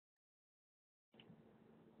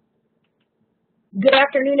Good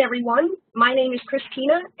afternoon, everyone. My name is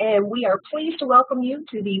Christina, and we are pleased to welcome you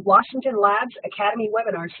to the Washington Labs Academy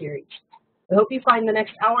webinar series. I hope you find the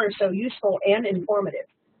next hour or so useful and informative.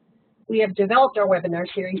 We have developed our webinar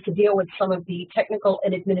series to deal with some of the technical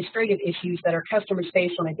and administrative issues that our customers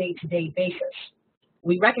face on a day-to-day basis.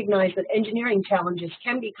 We recognize that engineering challenges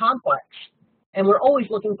can be complex, and we're always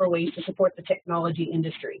looking for ways to support the technology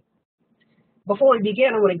industry. Before we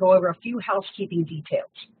begin, I want to go over a few housekeeping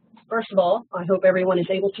details. First of all, I hope everyone is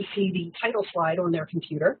able to see the title slide on their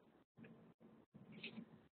computer.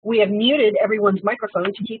 We have muted everyone's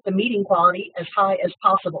microphone to keep the meeting quality as high as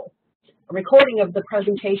possible. A recording of the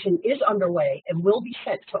presentation is underway and will be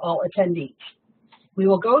sent to all attendees. We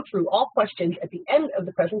will go through all questions at the end of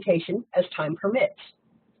the presentation as time permits.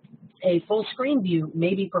 A full screen view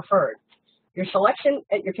may be preferred. Your selection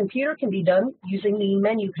at your computer can be done using the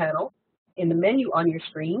menu panel. In the menu on your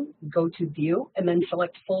screen, go to View and then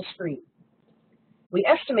select Full Screen. We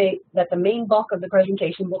estimate that the main bulk of the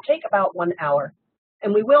presentation will take about 1 hour,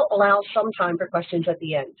 and we will allow some time for questions at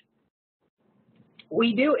the end.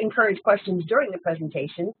 We do encourage questions during the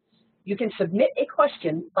presentation. You can submit a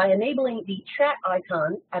question by enabling the chat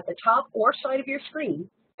icon at the top or side of your screen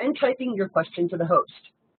and typing your question to the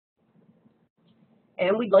host.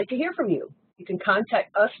 And we'd like to hear from you. You can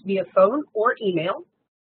contact us via phone or email,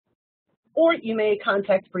 or you may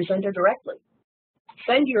contact the presenter directly.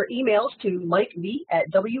 Send your emails to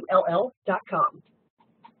mikeb@wll.com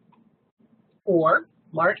or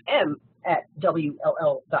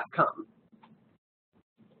markm@wll.com.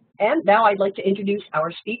 And now I'd like to introduce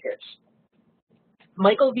our speakers.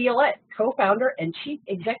 Michael Violette, co-founder and chief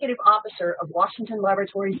executive officer of Washington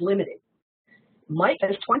Laboratories Limited. Mike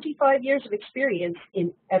has 25 years of experience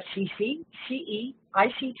in FCC, CE,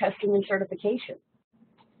 IC testing and certification.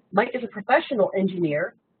 Mike is a professional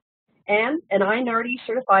engineer and an I-90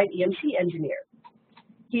 certified EMC engineer.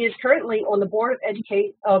 He is currently on the Board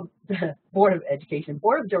of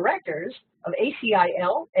Directors of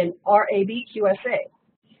ACIL and RABQSA.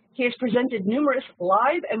 He has presented numerous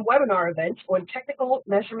live and webinar events on technical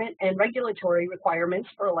measurement and regulatory requirements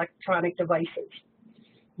for electronic devices.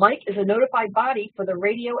 Mike is a notified body for the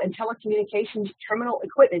Radio and Telecommunications Terminal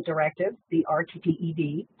Equipment Directive, the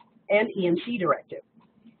RTTED, and EMC Directive.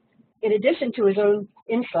 In addition to his own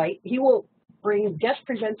insight, he will bring guest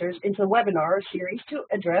presenters into the webinar series to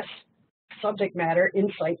address subject matter,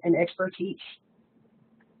 insight, and expertise.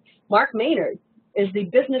 Mark Maynard is the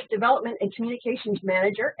Business Development and Communications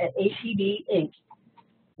Manager at ACB, Inc.,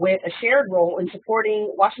 with a shared role in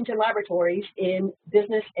supporting Washington Laboratories in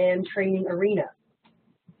business and training arena.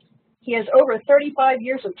 He has over 35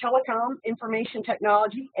 years of telecom, information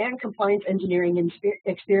technology, and compliance engineering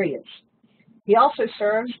experience. He also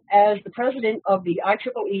serves as the president of the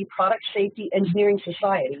IEEE Product Safety Engineering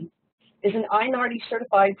Society, is an I-90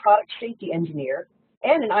 certified product safety engineer,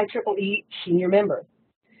 and an IEEE senior member.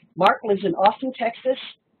 Mark lives in Austin, Texas,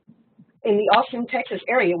 in the Austin, Texas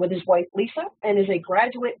area with his wife, Lisa, and is a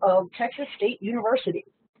graduate of Texas State University.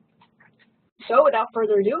 So without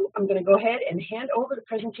further ado, I'm going to go ahead and hand over the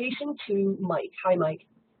presentation to Mike. Hi, Mike.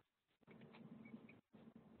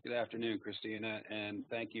 Good afternoon, Christina, and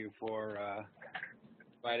thank you for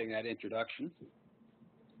providing that introduction.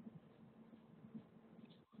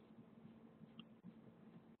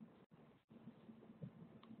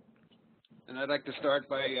 And I'd like to start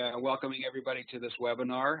by welcoming everybody to this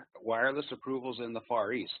webinar, Wireless Approvals in the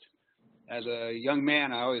Far East. As a young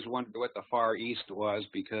man, I always wondered what the Far East was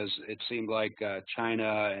because it seemed like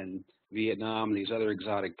China and Vietnam and these other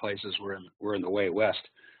exotic places were in the way west.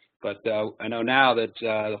 But I know now that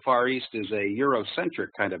the Far East is a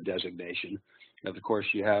Eurocentric kind of designation. Of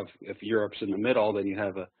course, you have, if Europe's in the middle, then you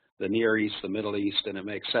have the Near East, the Middle East, and it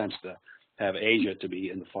makes sense to have Asia to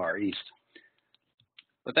be in the Far East.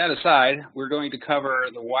 But that aside, we're going to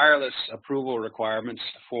cover the wireless approval requirements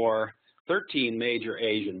for 13 major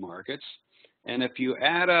Asian markets. And if you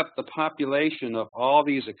add up the population of all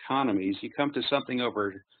these economies, you come to something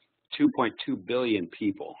over 2.2 billion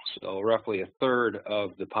people, so roughly a third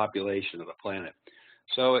of the population of the planet.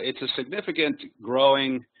 So it's a significant,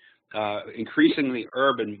 growing, increasingly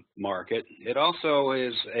urban market. It also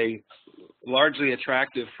is largely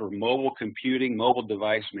attractive for mobile computing, mobile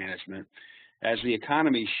device management, as the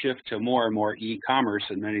economies shift to more and more e-commerce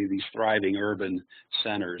in many of these thriving urban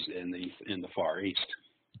centers in the Far East.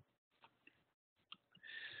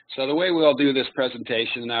 So the way we'll do this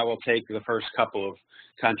presentation, I will take the first couple of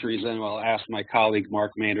countries, and we'll ask my colleague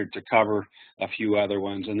Mark Maynard to cover a few other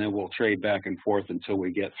ones, and then we'll trade back and forth until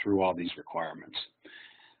we get through all these requirements.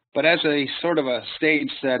 But as a sort of a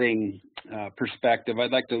stage-setting perspective,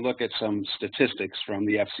 I'd like to look at some statistics from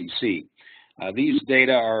the FCC. These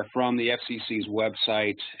data are from the FCC's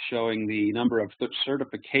website showing the number of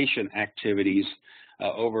certification activities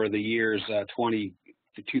over the years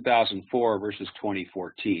 2004 versus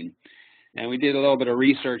 2014. And we did a little bit of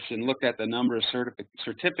research and looked at the number of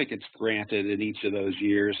certificates granted in each of those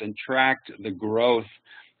years and tracked the growth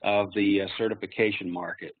of the certification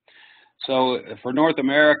market. So for North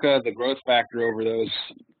America, the growth factor over those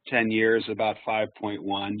 10 years about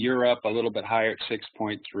 5.1, Europe a little bit higher at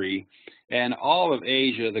 6.3, and all of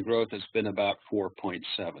Asia, the growth has been about 4.7.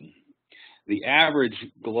 The average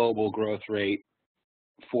global growth rate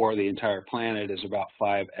for the entire planet is about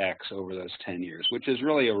 5x over those 10 years, which is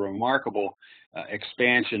really a remarkable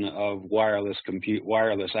expansion of wireless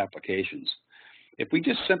applications. If we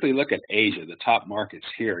just simply look at Asia, the top markets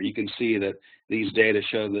here, you can see that these data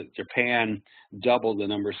show that Japan doubled the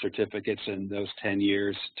number of certificates in those 10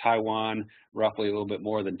 years, Taiwan roughly a little bit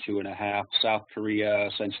more than 2.5, South Korea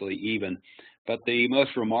essentially even. But the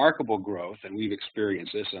most remarkable growth, and we've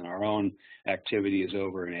experienced this in our own activities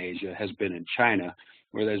over in Asia, has been in China,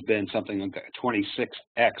 where there's been something like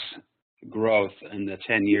 26x growth in the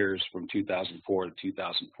 10 years from 2004 to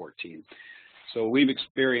 2014. So we've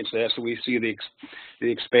experienced this, so we see the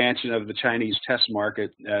expansion of the Chinese test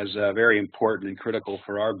market as very important and critical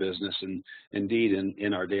for our business and indeed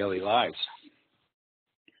in our daily lives,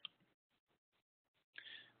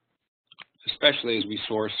 especially as we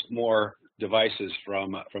source more devices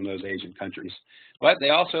from those Asian countries. But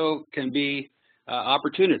they also can be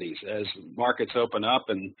opportunities as markets open up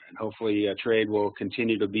and hopefully trade will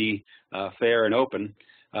continue to be fair and open.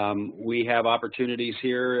 We have opportunities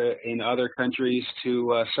here in other countries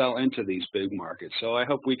to sell into these big markets. So I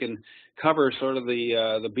hope we can cover sort of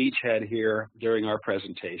the beachhead here during our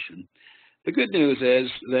presentation. The good news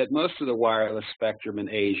is that most of the wireless spectrum in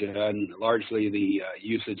Asia and largely the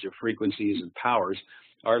usage of frequencies and powers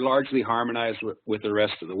are largely harmonized with the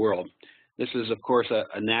rest of the world. This is, of course,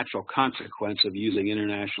 a natural consequence of using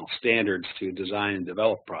international standards to design and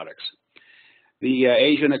develop products. The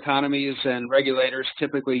Asian economies and regulators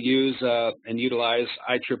typically use and utilize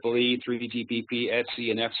IEEE, 3GPP, ETSI,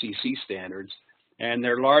 and FCC standards, and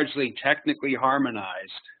they're largely technically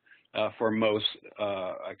harmonized for most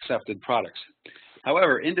accepted products.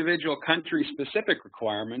 However, individual country-specific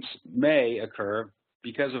requirements may occur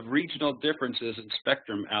because of regional differences in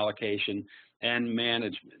spectrum allocation and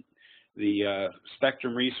management. The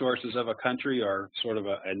spectrum resources of a country are sort of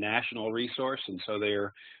a national resource, and so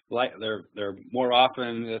they're more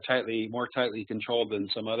often more tightly controlled than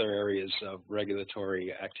some other areas of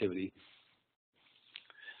regulatory activity.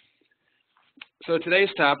 So today's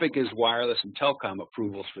topic is wireless and telecom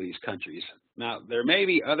approvals for these countries. Now, there may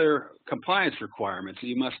be other compliance requirements that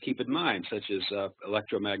you must keep in mind, such as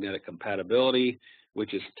electromagnetic compatibility,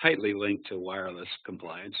 which is tightly linked to wireless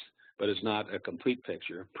compliance, but it's not a complete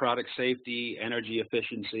picture. Product safety, energy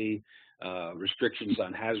efficiency, restrictions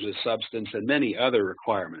on hazardous substance, and many other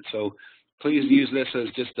requirements. So please use this as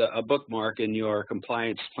just a bookmark in your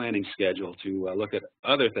compliance planning schedule to look at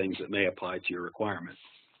other things that may apply to your requirements.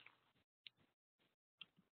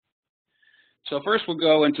 So first we'll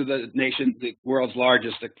go into the world's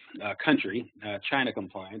largest country, China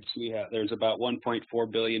compliance. There's about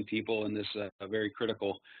 1.4 billion people in this very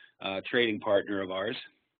critical trading partner of ours.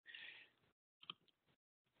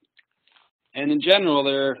 And in general,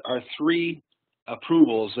 there are 3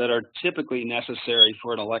 approvals that are typically necessary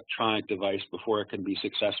for an electronic device before it can be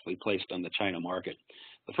successfully placed on the China market.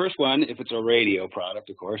 The first one, if it's a radio product,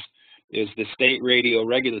 of course, is the State Radio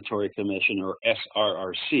Regulatory Commission, or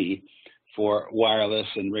SRRC, for wireless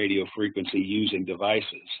and radio frequency using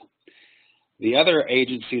devices. The other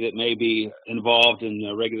agency that may be involved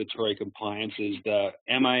in regulatory compliance is the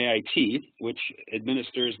MIIT, which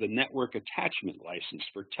administers the Network Attachment License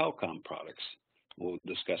for telecom products. We'll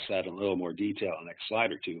discuss that in a little more detail in the next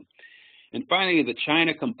slide or two. And finally, the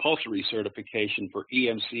China Compulsory Certification for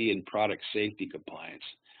EMC and Product Safety Compliance.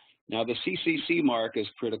 Now, the CCC mark is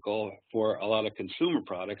critical for a lot of consumer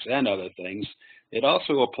products and other things. It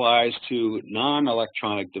also applies to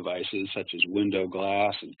non-electronic devices such as window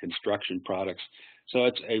glass and construction products. So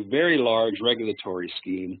it's a very large regulatory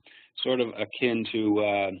scheme, sort of akin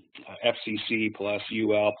to FCC plus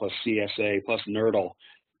UL plus CSA plus NERDL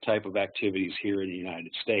type of activities here in the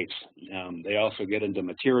United States. They also get into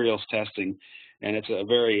materials testing, and it's a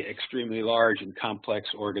very extremely large and complex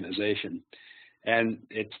organization. And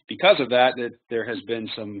it's because of that that there has been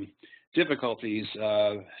some difficulties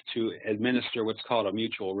to administer what's called a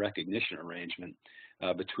mutual recognition arrangement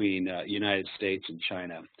between United States and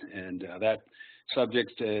China. And that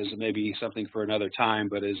subject is maybe something for another time,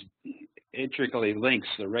 but is intricately links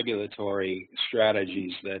the regulatory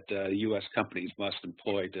strategies that U.S. companies must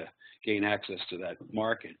employ to gain access to that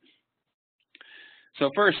market. So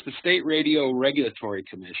first, the State Radio Regulatory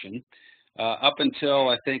Commission. Up until,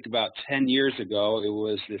 I think, about 10 years ago, it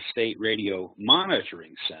was the State Radio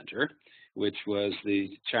Monitoring Center, which was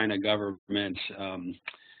the China government's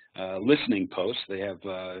listening posts. They have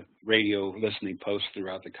radio listening posts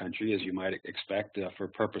throughout the country, as you might expect, for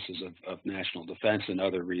purposes of national defense and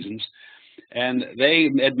other reasons. And they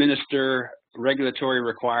administer regulatory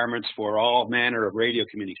requirements for all manner of radio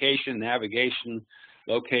communication, navigation,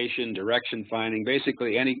 location, direction finding,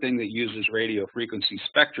 basically anything that uses radio frequency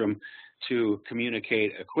spectrum to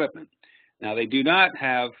communicate equipment. Now, they do not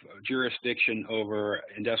have jurisdiction over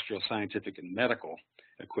industrial, scientific, and medical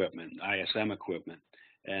equipment, ISM equipment,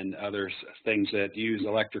 and other things that use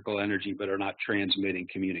electrical energy but are not transmitting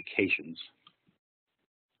communications.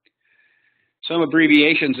 Some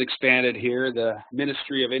abbreviations expanded here. The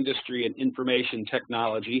Ministry of Industry and Information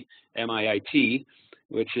Technology, MIIT,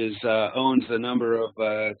 which owns a number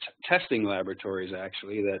of testing laboratories,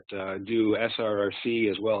 actually, that do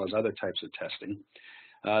SRRC as well as other types of testing.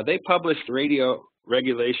 They published radio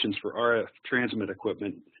regulations for RF transmit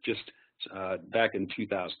equipment just back in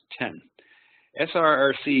 2010.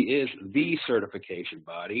 SRRC is the certification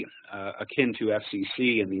body, akin to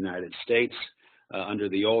FCC in the United States, under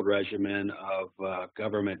the old regimen of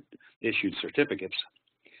government-issued certificates.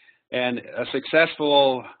 And a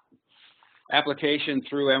successful application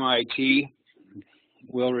through MIT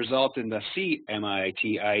will result in the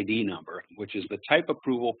CMIT ID number, which is the type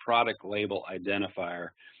approval product label identifier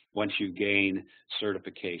once you gain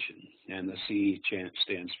certification. And the C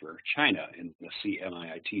stands for China in the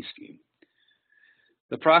CMIT scheme.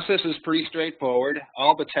 The process is pretty straightforward.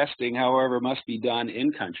 All the testing, however, must be done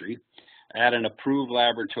in country at an approved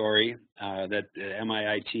laboratory that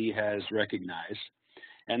MIIT has recognized.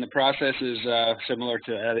 And the process is similar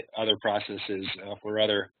to other processes for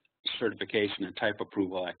other certification and type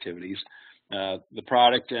approval activities. The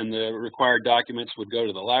product and the required documents would go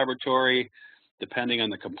to the laboratory. Depending on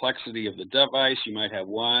the complexity of the device, you might have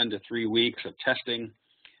 1 to 3 weeks of testing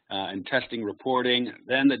and testing reporting.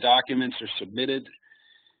 Then the documents are submitted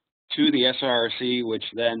to the SRRC, which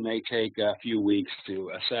then may take a few weeks to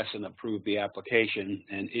assess and approve the application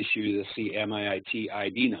and issue the CMIT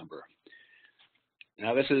ID number.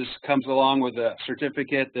 Now, this comes along with a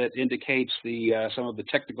certificate that indicates some of the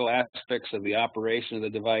technical aspects of the operation of the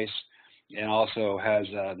device, and also has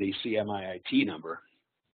the CMIT number.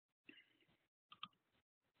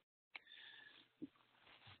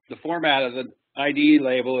 The format of the ID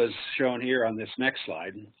label is shown here on this next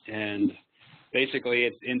slide, and basically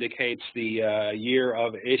it indicates the year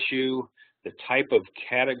of issue, the type of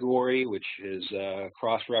category, which is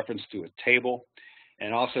cross-referenced to a table,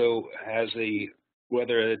 and also has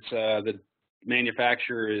whether it's the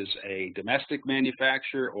manufacturer is a domestic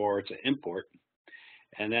manufacturer or it's an import.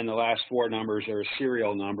 And then the last 4 numbers are a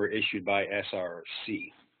serial number issued by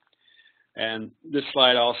SRC. And this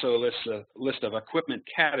slide also lists a list of equipment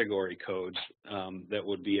category codes that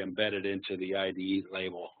would be embedded into the ID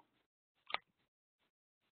label.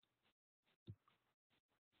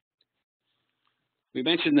 We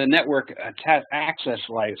mentioned the network access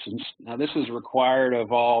license. Now, this is required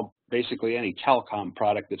of basically any telecom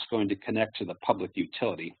product that's going to connect to the public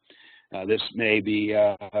utility. This may be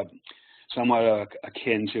somewhat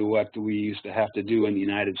akin to what we used to have to do in the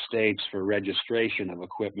United States for registration of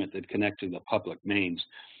equipment that connect to the public mains.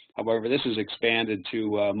 However, this is expanded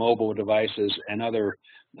to mobile devices and other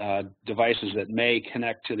devices that may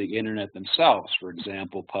connect to the internet themselves, for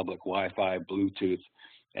example, public Wi-Fi, Bluetooth,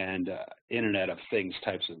 and Internet of Things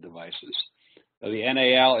types of devices. The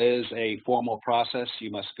NAL is a formal process you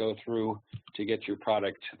must go through to get your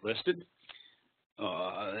product listed.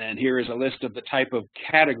 And here is a list of the type of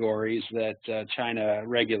categories that China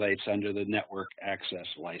regulates under the network access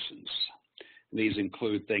license. These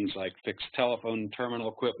include things like fixed telephone terminal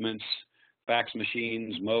equipments, fax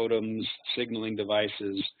machines, modems, signaling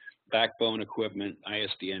devices, backbone equipment,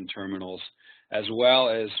 ISDN terminals, as well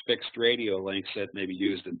as fixed radio links that may be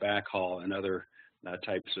used in backhaul and other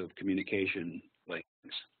types of communication links.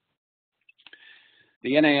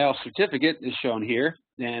 The NAL certificate is shown here,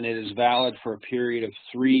 and it is valid for a period of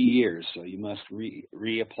 3 years, so you must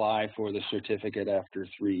reapply for the certificate after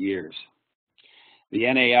 3 years.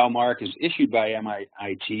 The NAL mark is issued by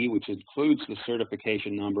MIIT, which includes the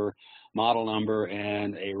certification number, model number,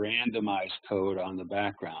 and a randomized code on the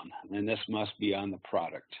background, and this must be on the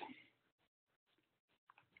product.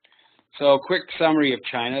 So, quick summary of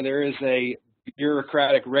China. There is a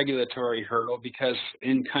bureaucratic regulatory hurdle because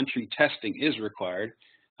in-country testing is required.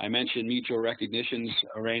 I mentioned mutual recognition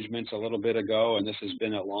arrangements a little bit ago, and this has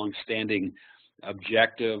been a long-standing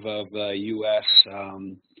objective of the U.S.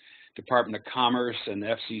 Department of Commerce and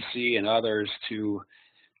FCC and others to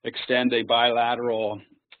extend a bilateral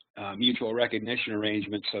mutual recognition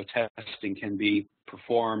arrangement so testing can be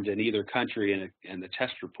performed in either country and the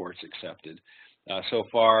test reports accepted. So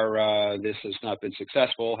far, this has not been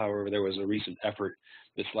successful. However, there was a recent effort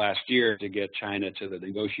this last year to get China to the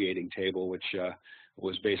negotiating table, which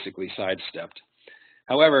was basically sidestepped.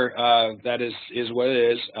 However, that is what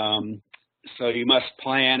it is. So you must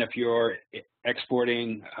plan if you're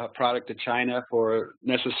exporting a product to China for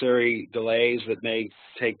necessary delays that may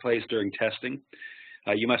take place during testing.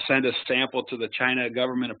 You must send a sample to the China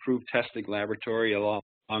government-approved testing laboratory along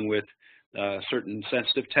with certain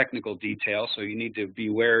sensitive technical details, so you need to be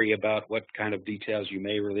wary about what kind of details you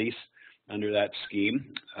may release under that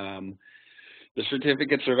scheme. The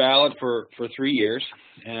certificates are valid for 3 years,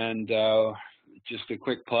 and just a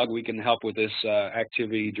quick plug, we can help with this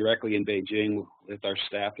activity directly in Beijing with our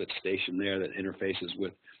staff that's stationed there that interfaces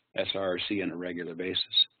with SRC on a regular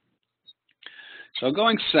basis. So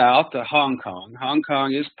going south to Hong Kong. Hong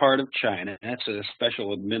Kong is part of China. That's a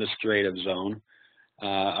special administrative zone.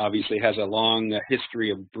 Obviously has a long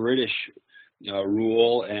history of British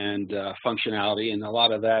rule and functionality, and a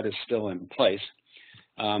lot of that is still in place.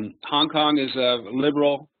 Hong Kong is a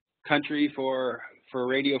liberal country for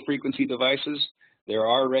radio frequency devices. There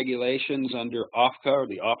are regulations under OFCA, or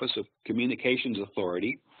the Office of Communications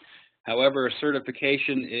Authority. However,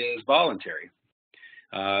 certification is voluntary.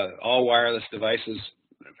 All wireless devices,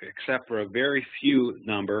 except for a very few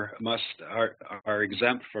number, are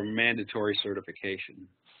exempt from mandatory certification.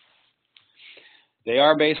 They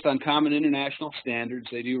are based on common international standards.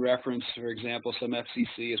 They do reference, for example, some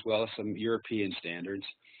FCC as well as some European standards.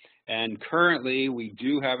 And currently, we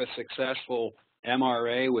do have a successful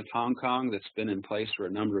MRA with Hong Kong that's been in place for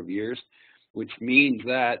a number of years, which means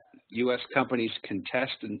that U.S. companies can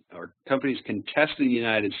test in the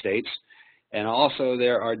United States. And also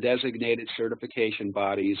there are designated certification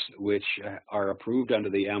bodies which are approved under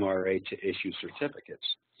the MRA to issue certificates.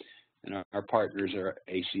 And our partners,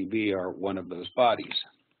 ACB, are one of those bodies.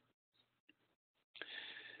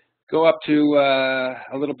 Go up to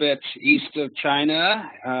a little bit east of China.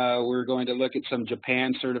 We're going to look at some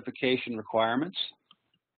Japan certification requirements.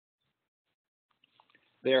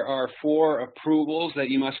 There are 4 approvals that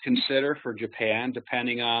you must consider for Japan,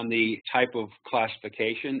 depending on the type of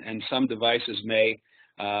classification, and some devices may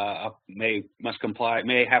have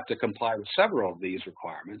to comply with several of these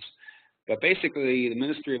requirements. But basically, the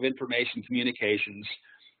Ministry of Information Communications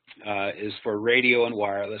is for radio and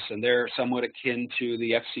wireless, and they're somewhat akin to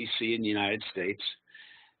the FCC in the United States.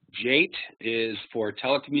 JATE is for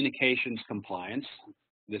telecommunications compliance.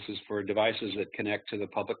 This is for devices that connect to the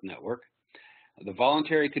public network. The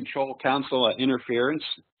Voluntary Control Council on Interference,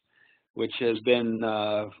 which has been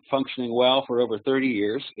functioning well for over 30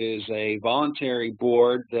 years, is a voluntary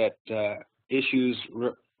board that issues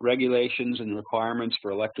regulations and requirements for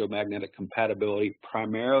electromagnetic compatibility,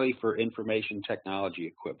 primarily for information technology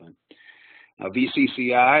equipment.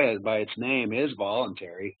 VCCI, by its name, is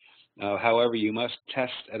voluntary. However, you must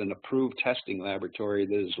test at an approved testing laboratory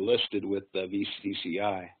that is listed with the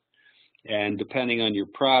VCCI. And depending on your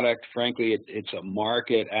product, frankly, it's a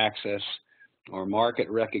market access or market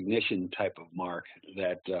recognition type of mark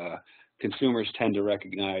that consumers tend to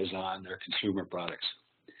recognize on their consumer products.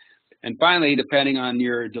 And finally, depending on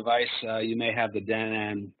your device, you may have the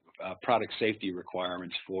DANAN product safety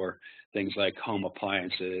requirements for things like home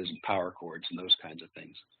appliances and power cords and those kinds of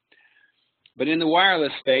things. But in the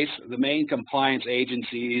wireless space, the main compliance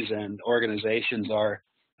agencies and organizations are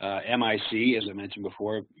MIC, as I mentioned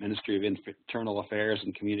before, Ministry of Internal Affairs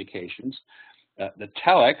and Communications. The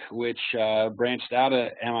TELEC, which branched out of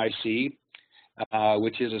MIC,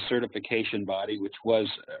 which is a certification body, which was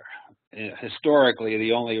historically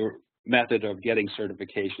the only method of getting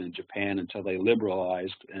certification in Japan until they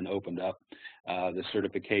liberalized and opened up the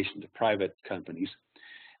certification to private companies.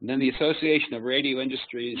 And then the Association of Radio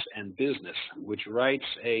Industries and Business, which writes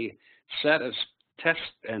a set of test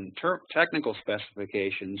and technical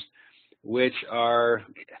specifications, which are,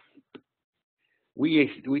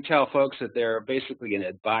 we tell folks that they're basically an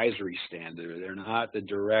advisory standard. They're not the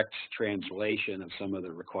direct translation of some of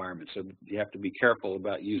the requirements. So you have to be careful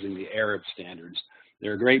about using the Arab standards.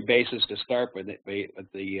 They're a great basis to start with, but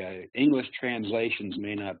the English translations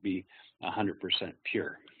may not be 100%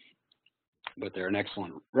 pure, but they're an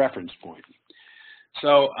excellent reference point.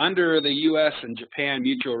 So under the U.S. and Japan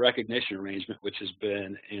Mutual Recognition Arrangement, which has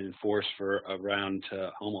been in force for around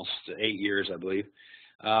almost 8 years, I believe,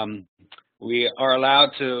 We are allowed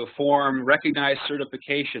to form recognized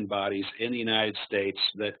certification bodies in the United States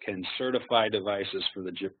that can certify devices for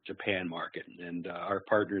the Japan market. And our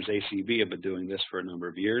partners ACB have been doing this for a number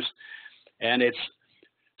of years. And it's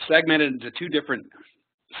segmented into two different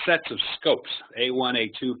sets of scopes, A1,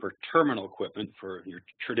 A2 for terminal equipment, for your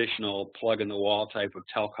traditional plug-in-the-wall type of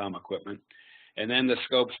telecom equipment. And then the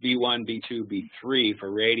scopes B1, B2, B3 for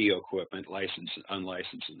radio equipment, licensed,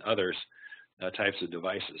 unlicensed, and others types of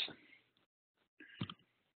devices.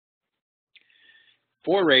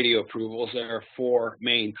 For radio approvals, there are four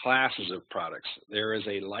main classes of products. There is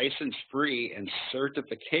a license-free and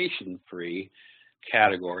certification-free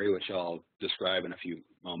category, which I'll describe in a few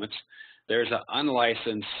moments. There's an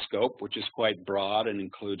unlicensed scope, which is quite broad and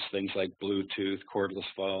includes things like Bluetooth, cordless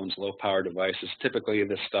phones, low-power devices, typically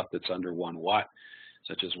the stuff that's under 1 watt,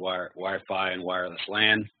 such as Wi-Fi and wireless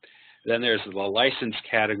LAN. Then there's the licensed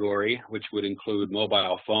category, which would include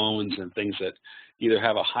mobile phones and things that either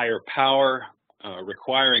have a higher power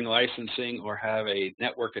requiring licensing or have a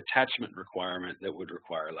network attachment requirement that would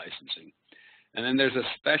require licensing. And then there's a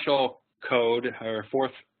special code, or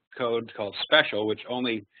fourth code called special, which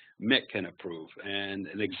only MIC can approve. And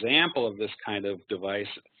an example of this kind of device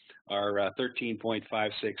are 13.56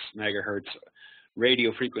 megahertz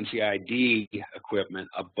radio frequency ID equipment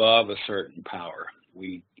above a certain power.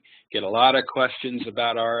 We get a lot of questions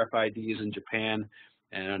about RFIDs in Japan,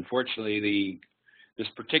 and unfortunately this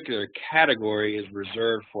particular category is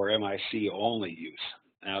reserved for MIC only use.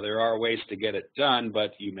 Now, there are ways to get it done,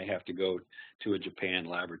 but you may have to go to a Japan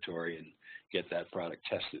laboratory and get that product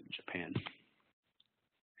tested in Japan.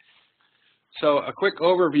 So a quick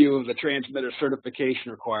overview of the transmitter certification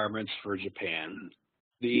requirements for Japan.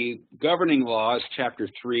 The governing law is Chapter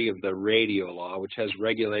 3 of the radio law, which has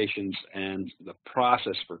regulations and the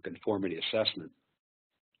process for conformity assessment.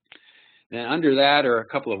 And under that are a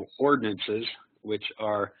couple of ordinances, which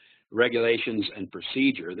are regulations and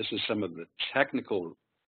procedure. This is some of the technical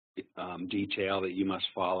detail that you must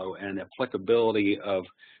follow and applicability of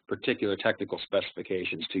particular technical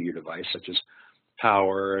specifications to your device, such as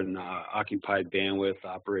power and occupied bandwidth,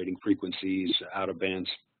 operating frequencies, out-of-band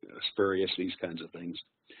spurious, these kinds of things.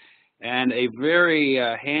 And a very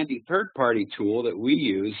handy third-party tool that we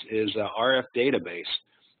use is RF database,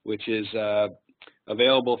 which is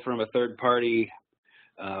available from a third-party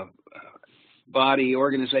body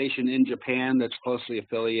organization in Japan that's closely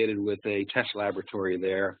affiliated with a test laboratory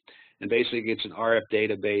there. And basically it's an RF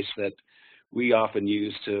database that we often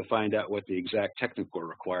use to find out what the exact technical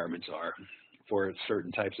requirements are for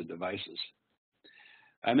certain types of devices.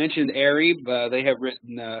 I mentioned AREB. They have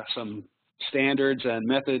written some standards and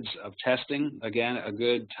methods of testing. Again, a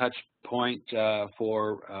good touch point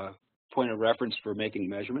for point of reference for making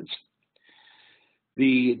measurements.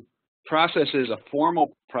 The process is a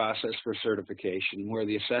formal process for certification where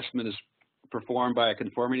the assessment is performed by a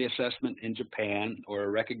conformity assessment in Japan or a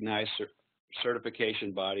recognized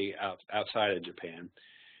certification body outside of Japan.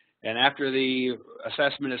 And after the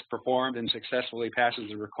assessment is performed and successfully passes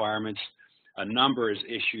the requirements, a number is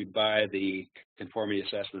issued by the conformity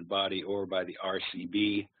assessment body or by the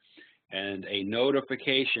RCB, and a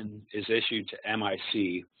notification is issued to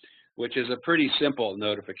MIC, which is a pretty simple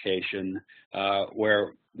notification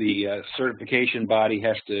where the certification body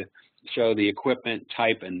has to show the equipment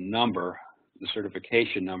type and number, the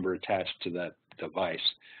certification number attached to that device.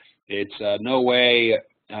 It's no way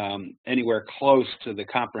anywhere close to the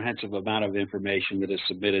comprehensive amount of information that is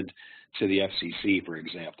submitted to the FCC, for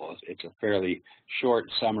example. It's a fairly short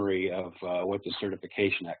summary of what the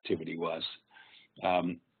certification activity was.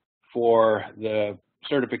 For the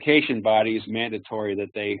certification bodies, mandatory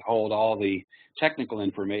that they hold all the technical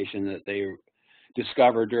information that they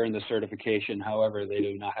discover during the certification. However, they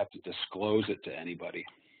do not have to disclose it to anybody.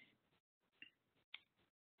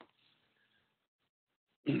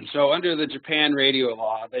 So under the Japan radio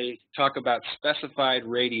law, they talk about specified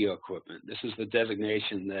radio equipment. This is the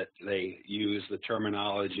designation that they use, the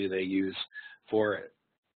terminology they use for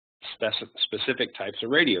specific types of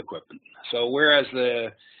radio equipment. So whereas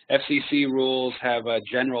the FCC rules have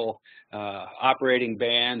general operating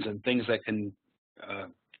bands and things that can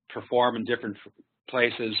perform in different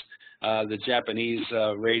places, the Japanese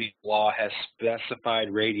radio law has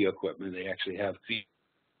specified radio equipment. They actually have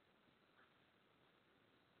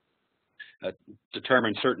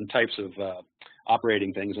determine certain types of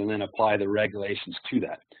operating things and then apply the regulations to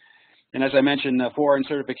that. And as I mentioned, foreign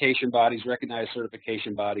certification bodies, recognized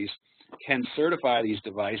certification bodies, can certify these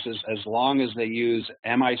devices as long as they use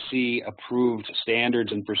MIC approved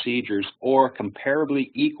standards and procedures or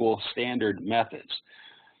comparably equal standard methods.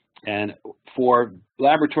 And for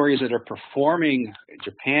laboratories that are performing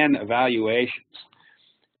Japan evaluations,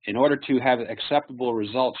 in order to have acceptable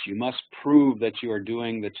results, you must prove that you are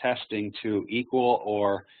doing the testing to equal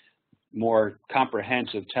or more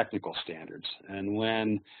comprehensive technical standards. And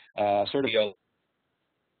when sort of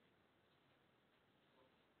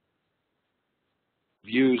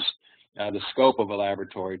views the scope of a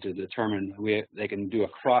laboratory to determine they can do a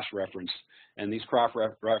cross-reference, and these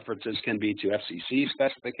cross-references can be to FCC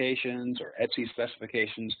specifications or ETSI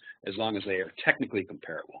specifications as long as they are technically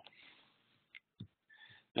comparable.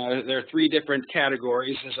 Now, there are three different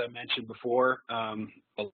categories, as I mentioned before.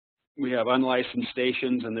 We have unlicensed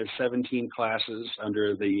stations, and there's 17 classes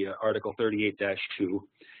under the Article 38-2.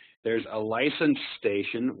 There's a licensed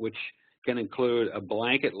station, which can include a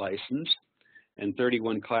blanket license, and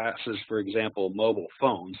 31 classes, for example, mobile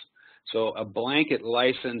phones. So a blanket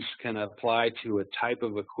license can apply to a type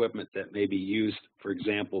of equipment that may be used, for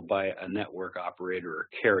example, by a network operator or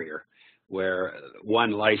carrier, where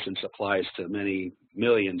one license applies to many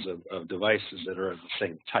millions of devices that are of the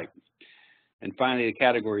same type. And finally, the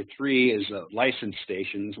category 3 is licensed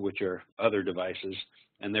stations, which are other devices,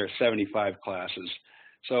 and there are 75 classes.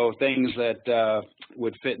 So things that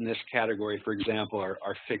would fit in this category, for example, are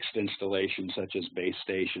fixed installations such as base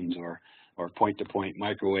stations or point-to-point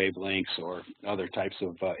microwave links or other types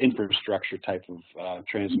of infrastructure type of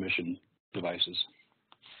transmission devices.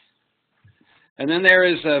 And then there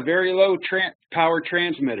is very low power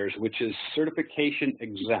transmitters, which is certification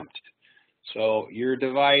exempt. So your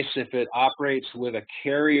device, if it operates with a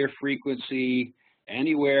carrier frequency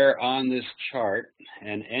anywhere on this chart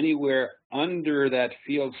and anywhere under that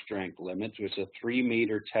field strength limit, which is a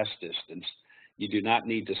 3-meter test distance, you do not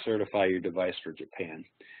need to certify your device for Japan.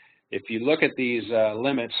 If you look at these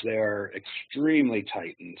limits, they are extremely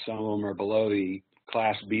tight, and some of them are below the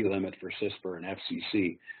Class B limit for CISPR and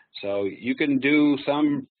FCC. So you can do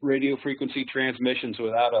some radio frequency transmissions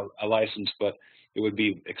without a license, but it would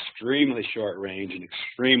be extremely short range and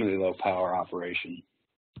extremely low power operation.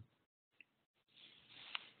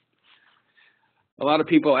 A lot of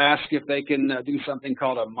people ask if they can do something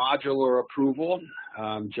called a modular approval.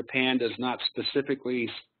 Japan does not specifically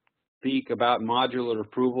speak about modular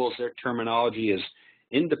approvals. Their terminology is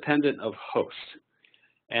independent of host.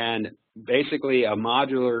 And basically, a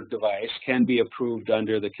modular device can be approved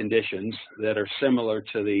under the conditions that are similar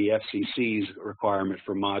to the FCC's requirement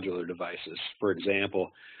for modular devices. For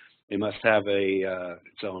example, it must have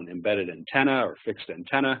its own embedded antenna or fixed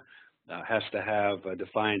antenna, has to have a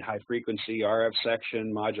defined high frequency RF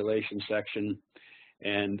section, modulation section,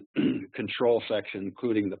 and control section,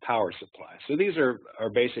 including the power supply. So these are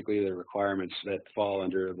basically the requirements that fall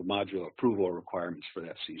under the modular approval requirements for the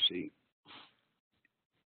FCC.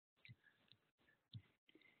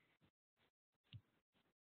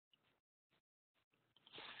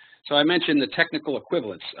 So I mentioned the technical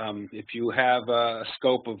equivalence. If you have a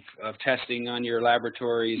scope of testing on your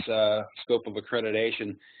laboratory's scope of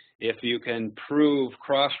accreditation, if you can prove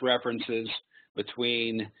cross-references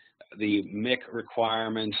between the MIC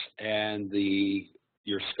requirements and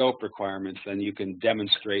your scope requirements, then you can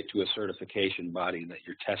demonstrate to a certification body that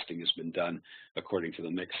your testing has been done according to the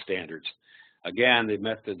MIC standards. Again, the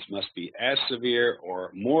methods must be as severe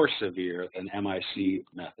or more severe than MIC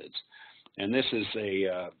methods. And this is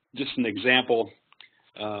just an example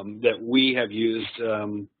that we have used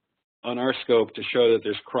on our scope to show that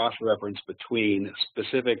there's cross-reference between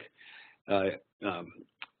specific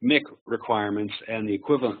MIC requirements and the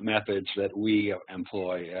equivalent methods that we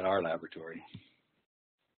employ at our laboratory.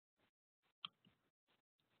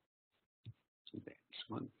 Okay, this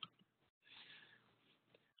one.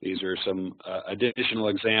 These are some additional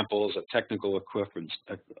examples of technical equivalence.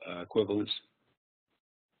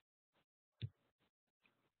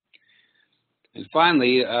 And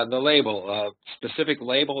finally, the label. Specific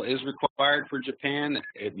label is required for Japan.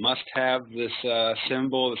 It must have this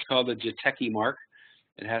symbol that's called the JITEKI mark.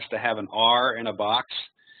 It has to have an R in a box.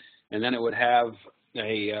 And then it would have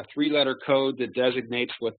a 3-letter code that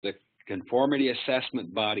designates what the conformity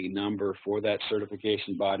assessment body number for that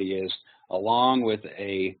certification body is, along with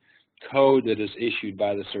a code that is issued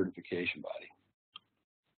by the certification body.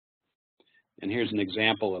 And here's an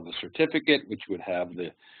example of a certificate, which would have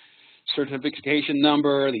the certification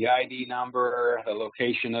number, the ID number, the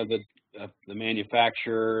location of the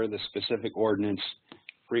manufacturer, the specific ordinance,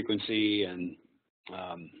 frequency, and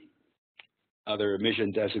other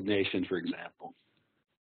emission designation, for example.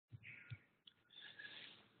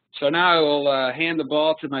 So now I will hand the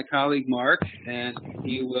ball to my colleague Mark, and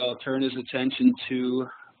he will turn his attention to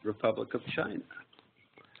Republic of China.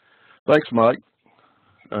 Thanks, Mike.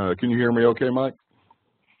 Can you hear me okay, Mike?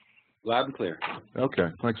 Loud and clear. Okay,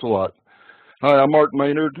 thanks a lot. Hi, I'm Mark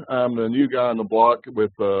Maynard. I'm the new guy on the block with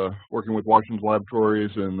working with Washington Laboratories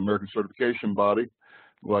and the American Certification Body.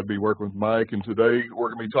 Glad to be working with Mike, and today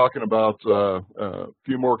we're going to be talking about a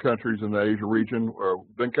few more countries in the Asia region.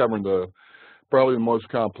 We've been covering probably the most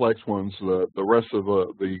complex ones. The rest of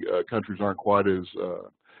the countries aren't quite as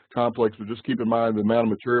complex, but just keep in mind the amount of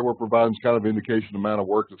material we're providing is kind of an indication of the amount of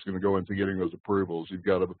work that's going to go into getting those approvals. You've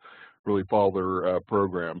got to really follow their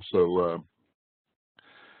program. So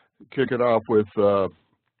kick it off with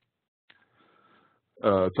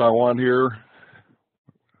Taiwan here.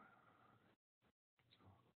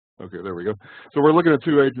 Okay, there we go. So we're looking at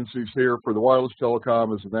two agencies here. For the wireless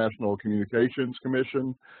telecom is the National Communications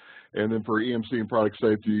Commission, and then for EMC and product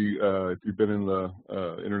safety, if you've been in the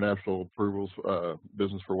international approvals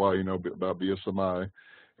business for a while, you know about BSMI,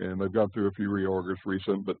 and they've gone through a few reorgs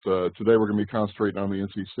recent, but today we're going to be concentrating on the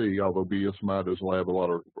NCC, although BSMI does have a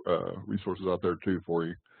lot of resources out there too for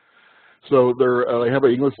you. So they have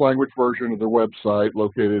an English language version of their website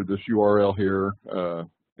located at this URL here,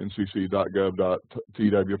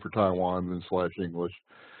 ncc.gov.tw for Taiwan, and then /English.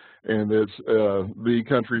 And it's the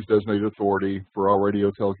country's designated authority for all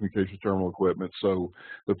radio telecommunications terminal equipment. So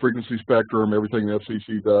the frequency spectrum, everything the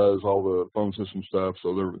FCC does, all the phone system stuff,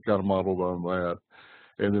 so they're kind of modeled on that.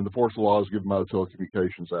 And then the force of law is given by the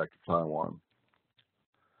Telecommunications Act of Taiwan.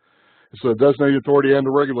 It's a designated authority and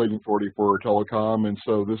a regulating authority for telecom, and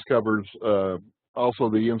so this covers also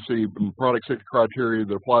the EMC product safety criteria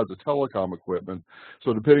that apply to telecom equipment.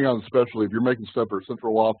 So depending on the specialty, if you're making stuff for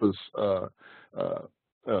central office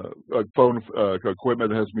phone equipment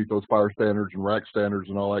that has to meet those fire standards and rack standards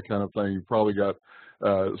and all that kind of thing, you've probably got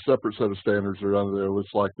a separate set of standards that are under there.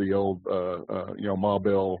 Looks like the old, Ma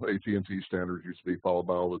Bell, AT&T standards used to be followed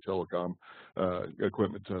by all the telecom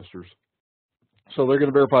equipment testers. So they're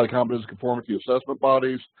going to verify the competence conformity assessment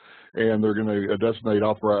bodies, and they're going to designate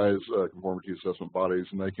authorized conformity assessment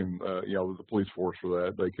bodies, and they can, the police force for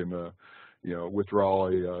that. They can, withdraw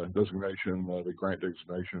a designation, they grant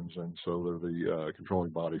designations, and so they're the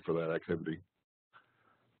controlling body for that activity.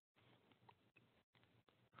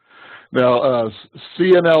 Now,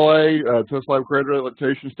 CNLA, Test Lab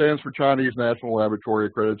Accreditation, stands for Chinese National Laboratory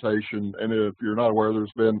Accreditation, and if you're not aware,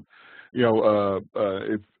 there's been,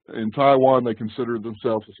 if in Taiwan, they consider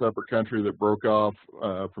themselves a separate country that broke off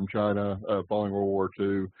from China following World War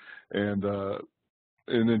II, and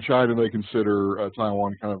in China, they consider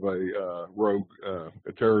Taiwan kind of a rogue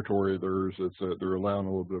territory of theirs. They're allowing a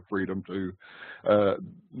little bit of freedom to.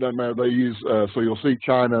 Doesn't matter. They use so you'll see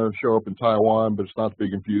China show up in Taiwan, but it's not to be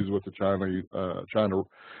confused with the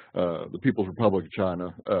the People's Republic of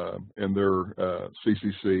China and their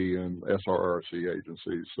CCC and SRRC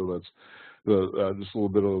agencies. So that's just a little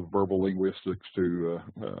bit of verbal linguistics to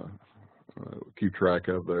keep track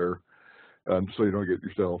of there. So you don't get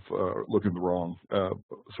yourself looking at the wrong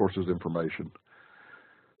sources of information.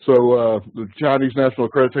 So the Chinese National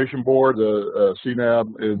Accreditation Board, the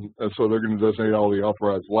CNAB, so they're going to designate all the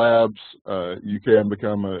authorized labs. You can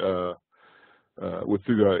become through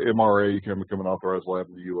the MRA, you can become an authorized lab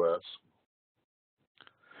in the U.S.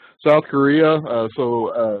 South Korea,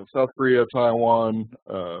 South Korea, Taiwan,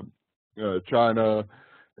 China,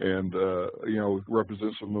 and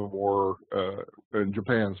represents some of the more, in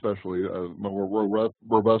Japan especially, more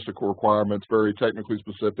robust requirements, very technically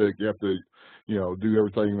specific. You have to, do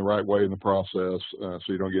everything the right way in the process, so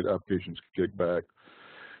you don't get applications kicked back.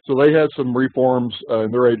 So they had some reforms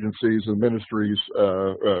in their agencies and ministries,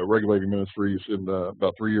 regulating ministries,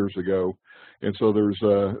 about 3 years ago, and so there's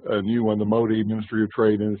a new one, the MODI, Ministry of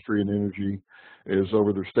Trade, Industry, and Energy, is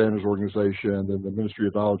over their standards organization, and the Ministry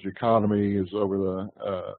of Knowledge Economy is over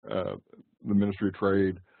the Ministry of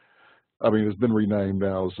Trade. I mean, it's been renamed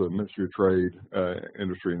now as the Ministry of Trade,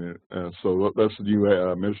 Industry, and so that's the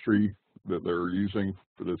new ministry that they're using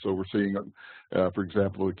that's overseeing, for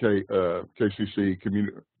example, the KCC,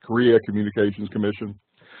 Korea Communications Commission.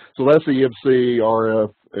 So that's the EMC,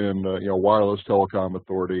 RF, and Wireless Telecom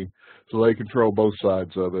Authority. So they control both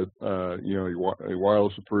sides of it. Your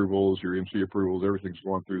wireless approvals, your EMC approvals, everything's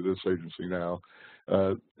going through this agency now.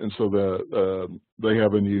 And so they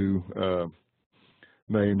have a new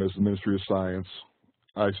name as the Ministry of Science,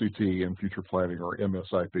 ICT, and Future Planning, or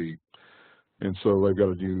MSIP. And so they've got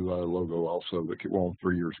a new logo also that,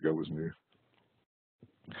 3 years ago was new.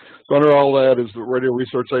 So under all that is the Radio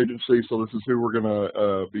Research Agency. So this is who we're going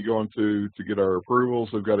to be going to get our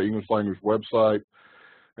approvals. They've got an English language website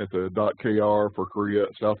at the .kr for Korea,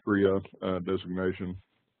 South Korea designation.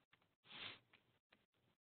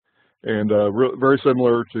 And very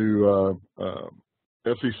similar to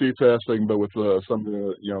FCC testing, but with some of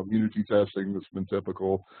the immunity testing that's been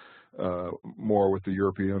typical, more with the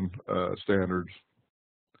European standards,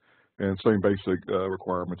 and same basic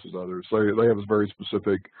requirements as others. So they have a very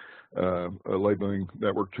specific labeling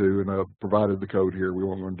network too, and I've provided the code here. We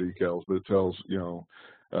won't go into details, but it tells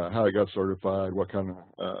how it got certified, what kind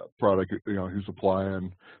of product, who's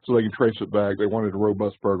applying, so they can trace it back. They wanted a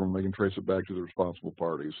robust program. They can trace it back to the responsible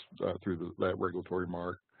parties through that regulatory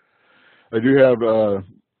mark. They do have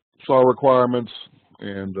SAR requirements,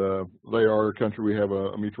 and they are a country. We have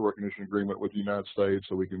a mutual recognition agreement with the United States,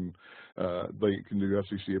 so we can they can do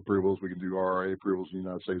FCC approvals. We can do RRA approvals in the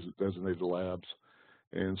United States at designated labs,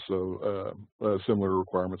 and so similar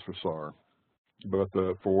requirements for SAR. But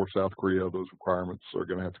for South Korea, those requirements are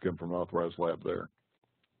going to have to come from an authorized lab there.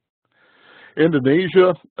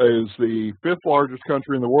 Indonesia is the 5th largest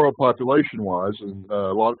country in the world population-wise, and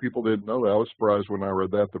a lot of people didn't know that. I was surprised when I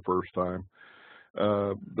read that the first time.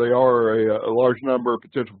 They are a large number of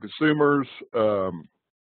potential consumers,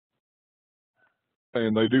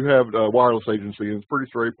 and they do have a wireless agency, and it's pretty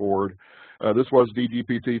straightforward. This was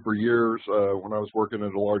DGPT for years. When I was working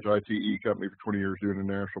at a large ITE company for 20 years doing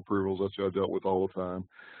international approvals, that's what I dealt with all the time.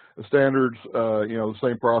 The standards, the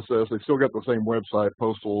same process. They still got the same website,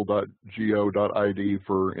 postal.go.id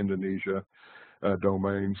for Indonesia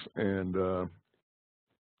domains, and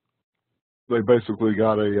they basically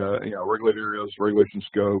got a regulated areas, regulation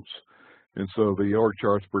scopes, and so the org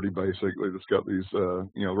chart's pretty basic. They just got these,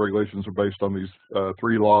 regulations are based on these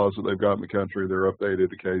 3 laws that they've got in the country. They're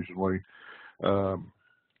updated occasionally.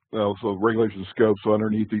 So regulation scopes, so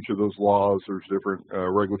underneath each of those laws, there's different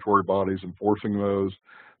regulatory bodies enforcing those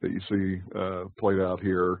that you see played out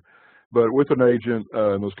here. But with an agent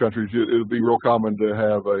in those countries, it would be real common to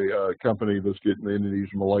have a company that's getting the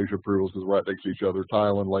Indonesia, Malaysia approvals because right next to each other,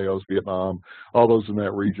 Thailand, Laos, Vietnam, all those in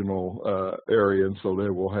that regional area, and so they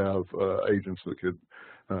will have agents that could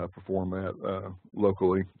perform that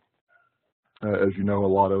locally. As you know, a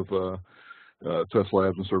lot of test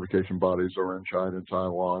labs and certification bodies are in China and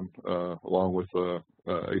Taiwan, along with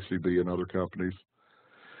ACB and other companies.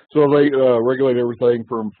 So they regulate everything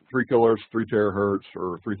from 3 kilohertz, 3 terahertz,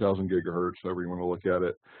 or 3,000 gigahertz, however you want to look at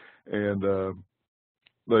it. And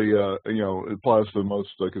it applies to most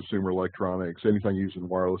consumer electronics, anything using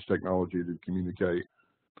wireless technology to communicate,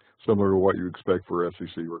 similar to what you expect for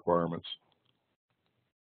FCC requirements.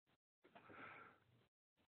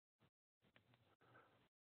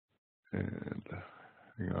 And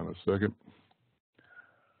hang on a second.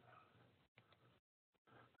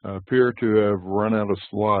 I appear to have run out of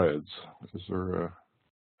slides. Is there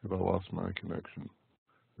have I lost my connection?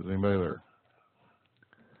 Is anybody there?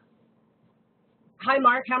 Hi,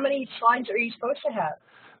 Mark. How many slides are you supposed to have?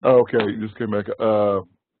 Oh, okay, you just came back.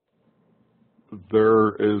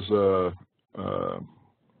 There is a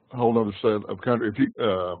whole other set of country. If you,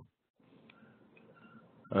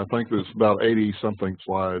 I think there's about 80-something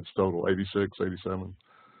slides total, 86, 87.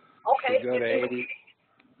 Okay. Go to 80,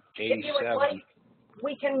 87. If you would like,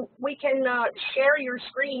 we can share your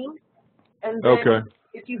screen, and then okay.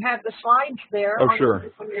 If you have the slides there. Oh, on sure,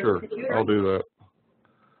 your sure. computer. I'll do that.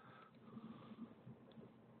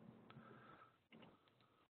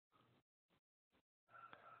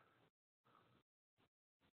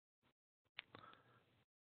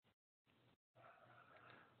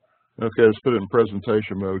 Okay, let's put it in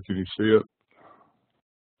presentation mode. Can you see it?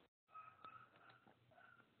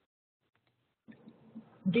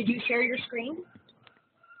 Did you share your screen?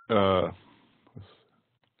 Oh,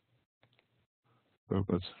 that's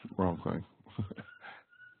the wrong thing.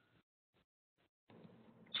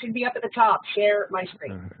 Should be up at the top. Share my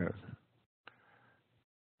screen.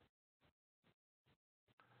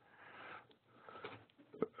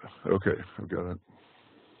 Okay, I've got it.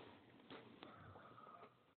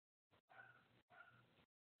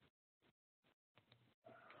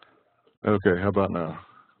 Okay, how about now?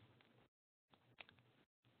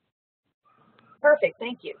 Perfect,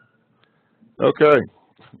 thank you. Okay,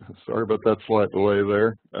 sorry about that slight delay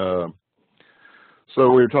there. So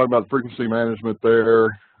we were talking about frequency management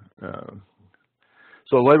there.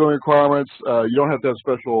 So labeling requirements, you don't have to have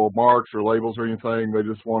special marks or labels or anything. They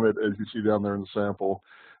just want it, as you see down there in the sample,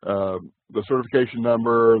 the certification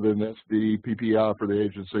number, then that's the PPI for the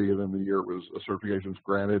agency, and then the year it was a certification is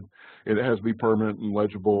granted. And it has to be permanent and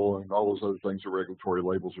legible, and all those other things that regulatory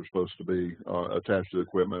labels are supposed to be attached to the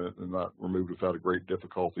equipment and not removed without a great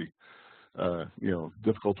difficulty.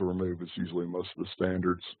 Difficult to remove is usually most of the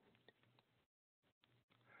standards.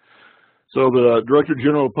 So the Director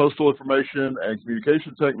General of Postal Information and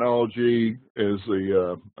Communication Technology is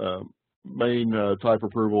the main type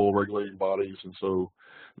approval regulating bodies, and so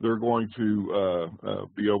they're going to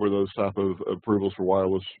be over those type of approvals for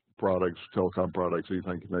wireless products, telecom products,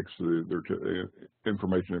 anything connects to their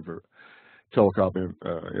information for telecom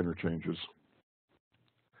interchanges.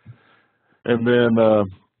 And then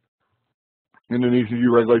Indonesia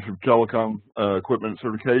EU regulation for telecom equipment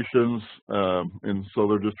certifications, and so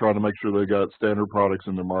they're just trying to make sure they got standard products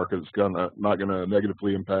in their market. It's not going to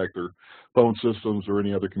negatively impact their phone systems or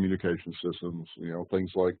any other communication systems. You know,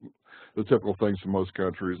 things like the typical things in most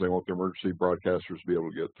countries. They want their emergency broadcasters to be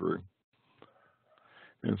able to get through.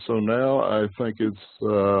 And so now I think it's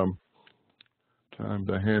time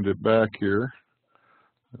to hand it back here.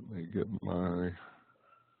 Let me get my...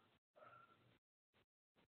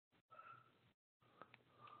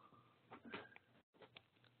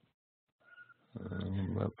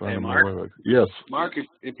 Hey, Mark. Yes. Mark,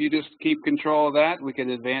 if you just keep control of that, we can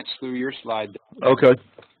advance through your slide. Okay.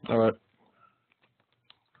 All right.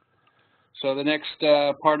 So the next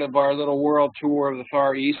part of our little world tour of the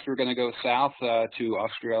Far East, we're going to go south to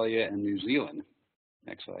Australia and New Zealand.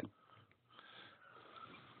 Next slide.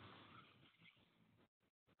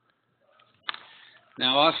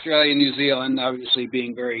 Now, Australia and New Zealand, obviously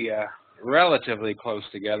being very relatively close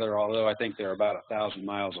together, although I think they're about 1,000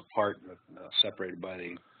 miles apart, separated by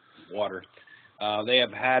the water. They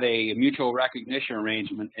have had a mutual recognition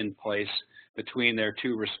arrangement in place between their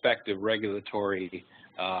two respective regulatory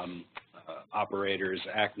operators,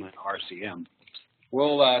 ACMA and RCM.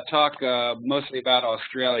 We'll talk mostly about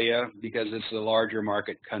Australia because it's the larger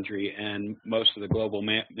market country, and most of the global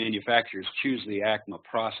manufacturers choose the ACMA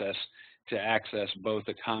process to access both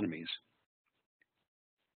economies.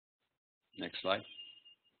 Next slide.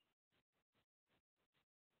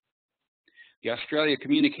 The Australia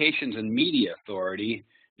Communications and Media Authority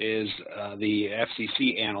is the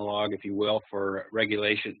FCC analog, if you will, for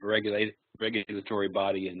regulatory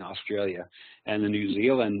body in Australia, and the New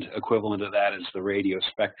Zealand equivalent of that is the Radio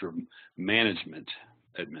Spectrum Management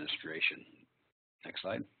Administration. Next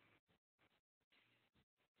slide.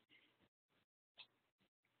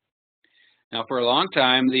 Now, for a long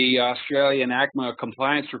time, the Australian ACMA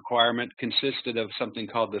compliance requirement consisted of something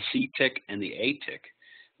called the CTIC and the ATIC,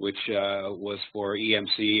 which was for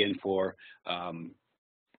EMC and for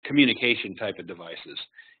communication type of devices.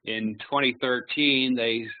 In 2013,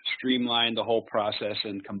 they streamlined the whole process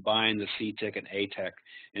and combined the CTIC and ATIC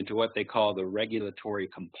into what they call the Regulatory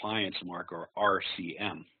Compliance Mark, or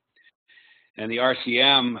RCM. And the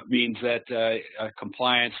RCM means that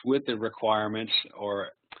compliance with the requirements, or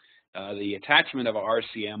the attachment of a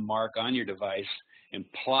RCM mark on your device,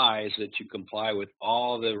 implies that you comply with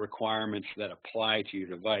all the requirements that apply to your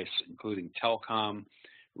device, including telecom,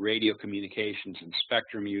 radio communications and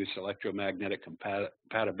spectrum use, electromagnetic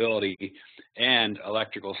compatibility, and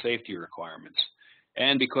electrical safety requirements.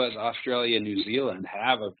 And because Australia and New Zealand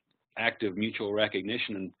have an active mutual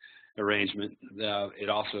recognition arrangement, it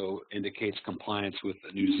also indicates compliance with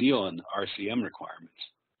the New Zealand RCM requirements.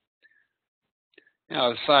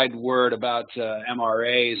 Now, a side word about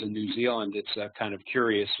MRAs in New Zealand, it's kind of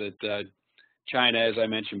curious that China, as I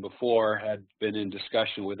mentioned before, had been in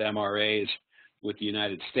discussion with MRAs with the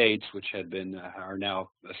United States, which are now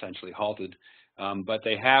essentially halted. But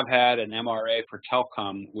they have had an MRA for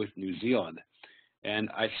telecom with New Zealand. And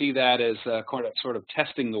I see that as sort of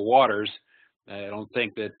testing the waters. I don't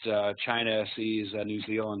think that China sees New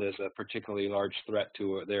Zealand as a particularly large threat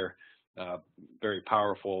to their very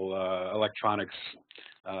powerful electronics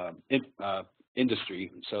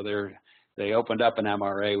industry. So they opened up an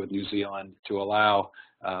MRA with New Zealand to allow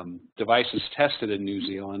devices tested in New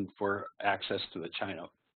Zealand for access to the China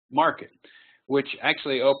market, which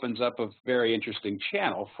actually opens up a very interesting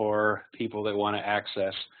channel for people that want to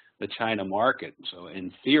access the China market. So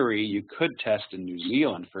in theory, you could test in New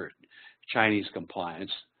Zealand for Chinese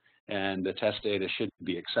compliance, and the test data should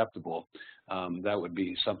be acceptable. That would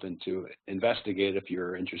be something to investigate if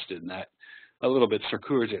you're interested in that a little bit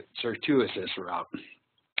circuitous route.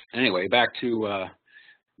 Anyway, back to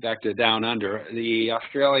down under. The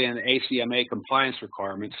Australian ACMA compliance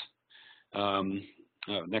requirements.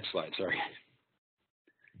 Next slide, sorry.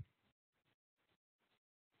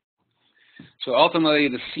 So ultimately,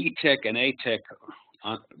 the CTIC and ATIC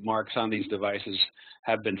marks on these devices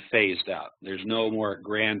have been phased out. There's no more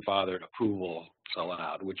grandfathered approval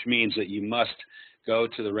allowed, which means that you must go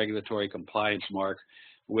to the regulatory compliance mark,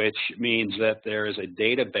 which means that there is a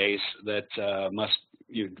database that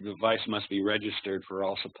your device must be registered for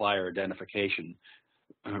all supplier identification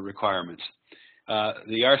requirements.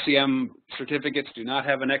 The RCM certificates do not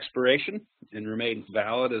have an expiration and remain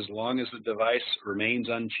valid as long as the device remains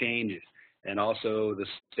unchanged and also the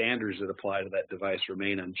standards that apply to that device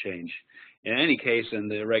remain unchanged. In any case, in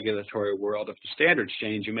the regulatory world, if the standards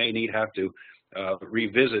change, you may have to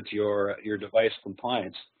revisit your device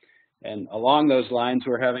compliance. And along those lines,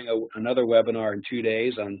 we're having another webinar in 2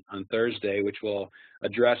 days on Thursday, which will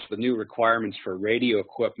address the new requirements for radio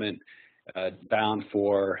equipment bound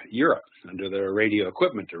for Europe under the Radio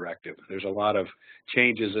Equipment Directive. There's a lot of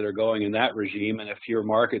changes that are going in that regime, and if your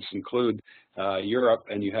markets include Europe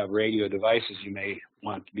and you have radio devices, you may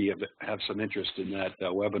want to have some interest in that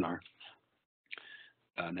webinar.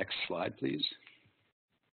 Next slide, please.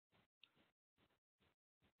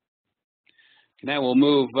 Now we'll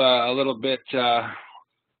move a little bit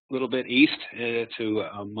east to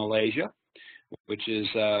Malaysia, which is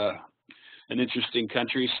an interesting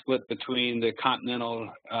country split between the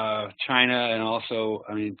continental China and also,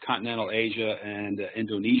 continental Asia and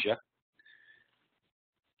Indonesia.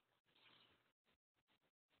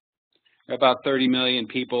 About 30 million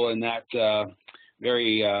people in that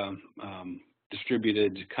very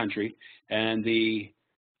distributed country, and the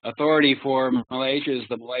authority for Malaysia is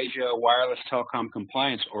the Malaysia Wireless Telecom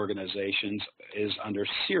Compliance Organizations is under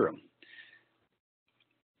SIRUM.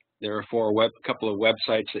 There are a couple of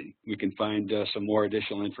websites that we can find some more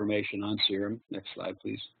additional information on SIRUM. Next slide,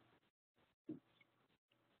 please.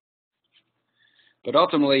 But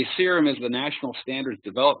ultimately, SIRUM is the National Standards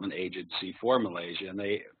Development Agency for Malaysia, and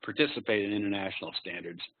they participate in international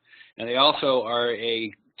standards. And they also are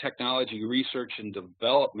a technology research and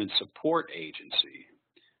development support agency.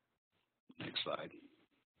 Next slide.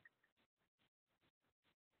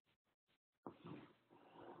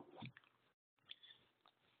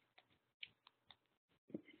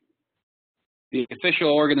 The official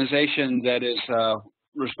organization that is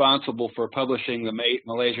responsible for publishing the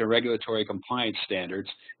Malaysia Regulatory Compliance Standards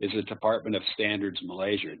is the Department of Standards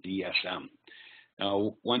Malaysia, DSM.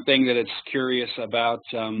 Now, one thing that it's curious about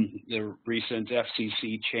the recent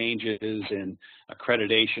FCC changes in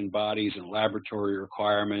accreditation bodies and laboratory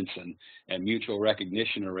requirements and mutual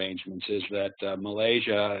recognition arrangements is that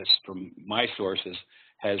Malaysia, from my sources,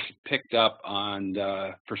 has picked up on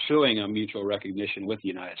pursuing a mutual recognition with the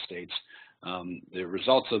United States. The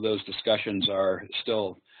results of those discussions are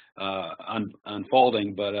still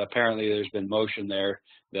unfolding, but apparently there's been motion there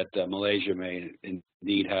that Malaysia may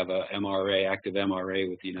indeed have a active MRA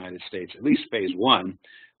with the United States, at least phase 1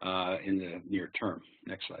 in the near term.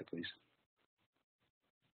 Next slide, please.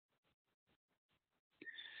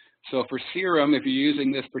 So for SIRUM, if you're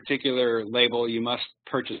using this particular label, you must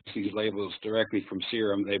purchase these labels directly from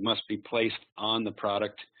SIRUM. They must be placed on the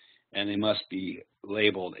product, and they must be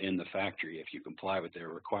labeled in the factory if you comply with their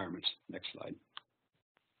requirements. Next slide.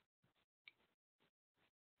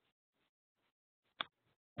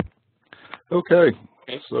 Okay.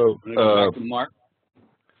 So back to Mark.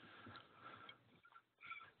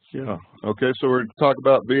 Yeah. Okay. So we're going to talk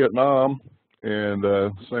about Vietnam and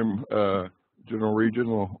same general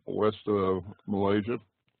region west of Malaysia.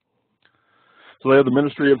 So they have the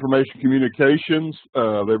Ministry of Information Communications.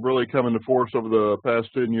 They've really come into force over the past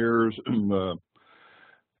 10 years and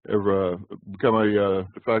have become a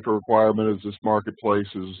de facto requirement as this marketplace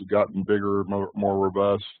has gotten bigger, more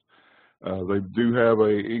robust. They do have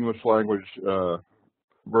a English language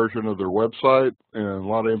version of their website and a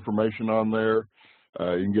lot of information on there.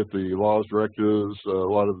 You can get the laws, directives, a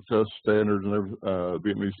lot of the test standards and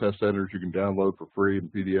Vietnamese test standards you can download for free in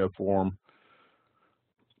PDF form.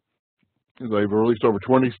 They've released over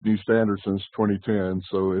 20 new standards since 2010,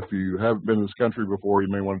 so if you haven't been in this country before, you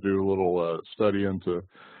may want to do a little study into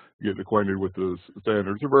getting acquainted with the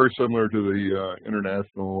standards. They're very similar to the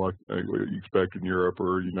international, like what you expect in Europe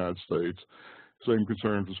or United States. Same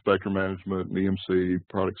concerns with spectrum management, EMC,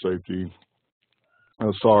 product safety,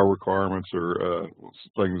 SAR requirements are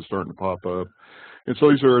things that's starting to pop up. And so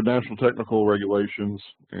these are national technical regulations,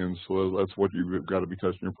 and so that's what you've got to be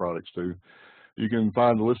testing your products to. You can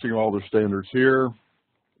find the listing of all their standards here.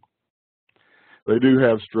 They do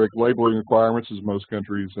have strict labeling requirements, as most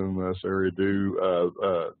countries in this area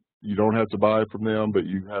do. You don't have to buy from them, but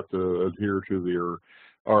you have to adhere to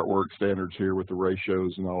their artwork standards here with the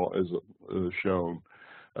ratios and all as shown.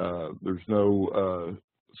 There's no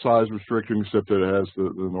size restriction except that it has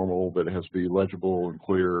the normal, that it has to be legible and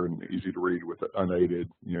clear and easy to read with unaided.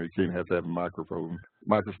 You know, you can't have to have a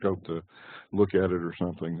microscope to look at it or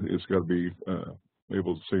something. It's got to be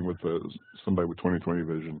able to see with somebody with 20/20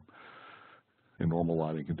 vision in normal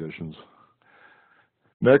lighting conditions.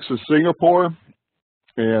 Next is Singapore,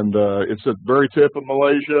 and it's at the very tip of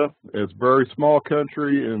Malaysia. It's a very small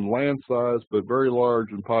country in land size, but very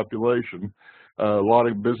large in population. A lot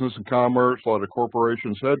of business and commerce, a lot of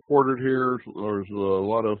corporations headquartered here. There's a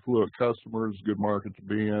lot of affluent customers, good market to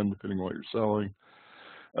be in, depending on what you're selling.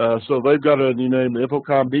 So they've got a new name, the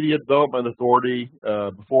Infocom Media Development Authority.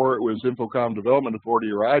 Before it was Infocom Development Authority,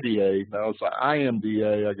 or IDA. Now it's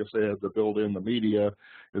IMDA. I guess they have to build in the media,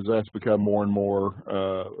 as that's become more and more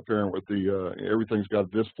apparent with the everything's got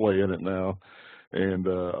a display in it now, and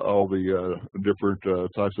all the different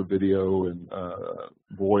types of video and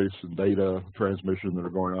voice and data transmission that are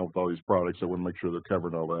going on with all these products. I want to make sure they're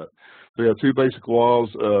covering all that. So you have two basic laws,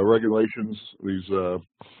 regulations, these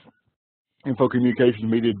Info Communications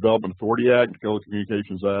Media Development Authority Act,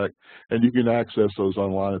 Telecommunications Act, and you can access those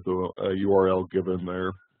online at the URL given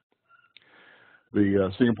there.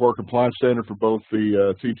 The Singapore compliance standard for both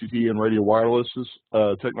the TTT and radio wireless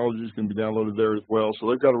technologies can be downloaded there as well. So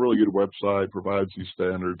they've got a really good website, provides these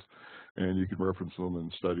standards, and you can reference them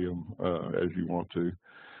and study them as you want to.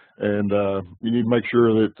 And you need to make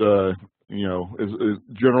sure that you know, as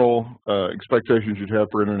general expectations you'd have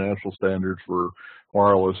for international standards for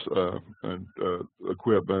wireless and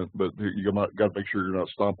equipment, but you got to make sure you're not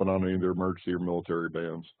stomping on any of their emergency or military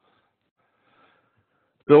bands.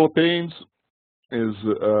 Philippines is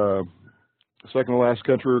second to last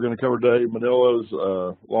country we're going to cover today. Manila's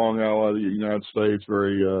long ally of the United States,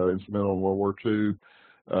 very instrumental in World War II.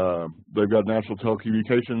 They've got national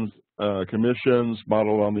telecommunications commissions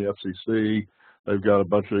modeled on the FCC. They've got a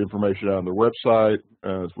bunch of information on their website,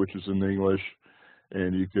 which is in English,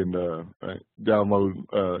 and you can download,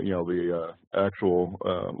 you know, the actual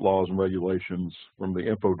laws and regulations from the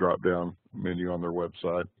info drop-down menu on their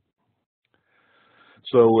website.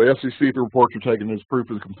 So FCC reports are taken as proof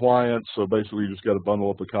of compliance. So basically, you just got to bundle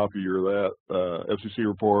up a copy of that FCC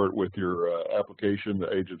report with your application.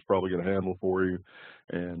 The agent's probably going to handle for you,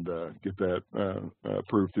 and get that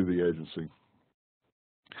approved through the agency.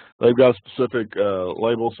 They've got a specific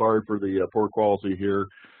label. Sorry for the poor quality here,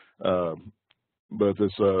 but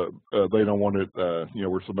this they don't want it, you know,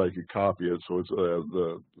 where somebody could copy it. So it's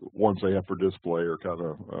the ones they have for display are kind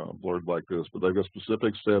of blurred like this. But they've got a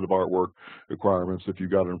specific set of artwork requirements. If you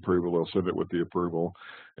got an approval, they'll send it with the approval,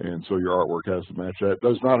 and so your artwork has to match that. It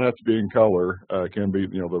does not have to be in color. It can be,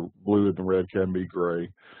 you know, the blue and the red can be gray.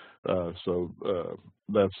 So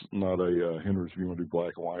that's not a hindrance if you want to do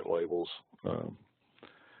black and white labels.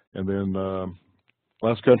 And then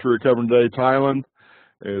last country we're covering today, Thailand,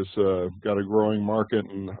 has got a growing market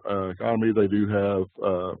and economy. They do have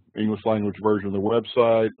English language version of their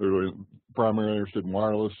website. They're primarily interested in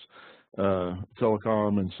wireless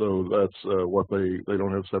telecom, and so that's what they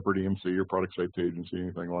don't have separate EMC or product safety agency,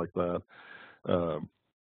 anything like that.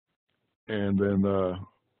 And then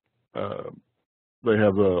they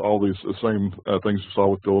have all these same things you saw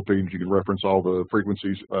with Philippines. You can reference all the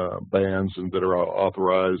frequencies, bands, and that are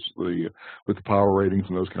authorized with the power ratings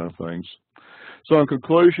and those kind of things. So in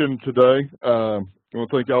conclusion today, I want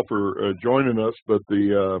to thank y'all for joining us. But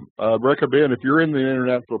I'd recommend, if you're in the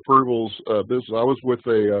international approvals business, I was with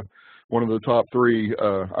one of the top 3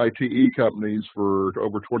 ITE companies for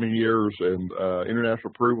over 20 years, and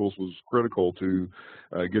international approvals was critical to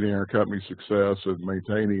getting our company success and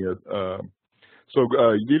maintaining it. So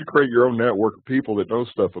you need to create your own network of people that know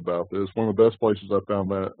stuff about this. One of the best places I found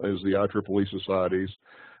that is the IEEE societies.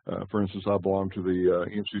 For instance, I belong to the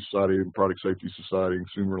EMC Society and Product Safety Society,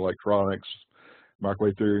 Consumer Electronics,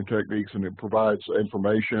 Microwave Theory and Techniques, and it provides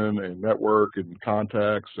information and network and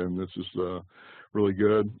contacts, and this is really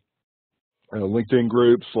good. LinkedIn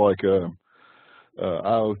groups like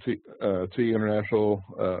IoT International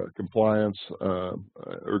Compliance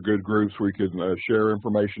are good groups where you can share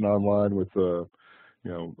information online with you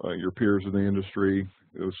know, your peers in the industry.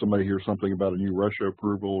 If somebody hears something about a new Russia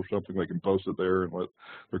approval or something, they can post it there and let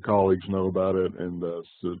their colleagues know about it, and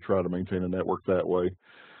to try to maintain a network that way.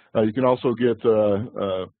 You can also get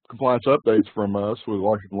compliance updates from us with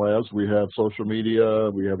Washington Labs. We have social media,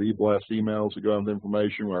 we have e-blast emails that go out with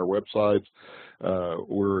information, our websites.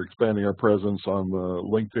 We're expanding our presence on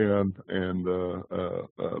LinkedIn and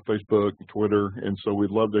Facebook and Twitter, and so we'd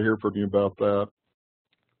love to hear from you about that.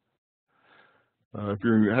 If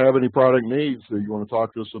you have any product needs that you want to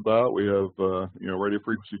talk to us about, we have you know, radio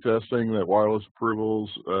frequency testing, that wireless approvals,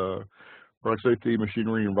 product safety,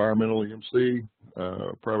 machinery, environmental, EMC,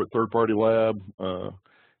 private third-party lab.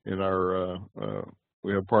 In our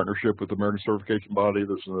we have a partnership with the American Certification Body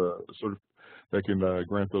that's that can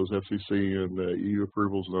grant those FCC and EU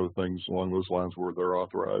approvals and other things along those lines where they're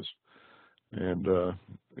authorized. And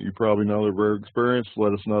you probably know they're very experienced.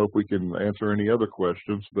 Let us know if we can answer any other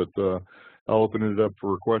questions, but I'll open it up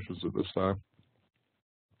for questions at this time.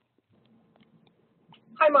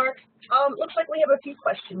 Hi, Mark. Looks like we have a few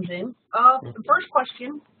questions in. The first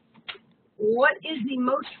question, what is the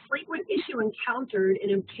most frequent issue encountered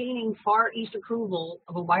in obtaining Far East approval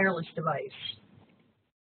of a wireless device?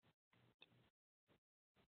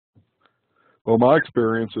 Well, my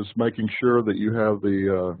experience is making sure that you have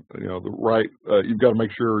the the right. You've got to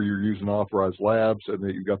make sure you're using authorized labs and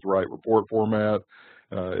that you've got the right report format.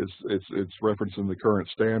 It's referencing the current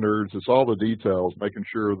standards. It's all the details, making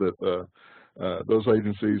sure that those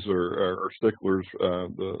agencies are sticklers,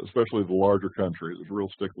 especially the larger countries, are real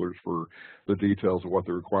sticklers for the details of what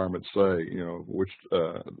the requirements say. You know,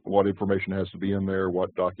 what information has to be in there,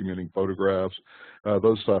 what documenting photographs,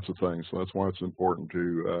 those types of things. So that's why it's important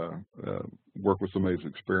to work with somebody's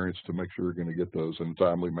experience to make sure you're going to get those in a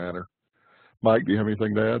timely manner. Mike, do you have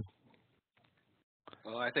anything to add?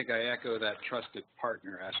 Well, I think I echo that trusted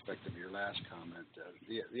partner aspect of your last comment.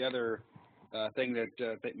 The other thing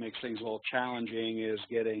that makes things a little challenging is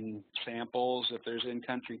getting samples if there's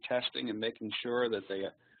in-country testing and making sure that they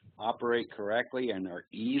operate correctly and are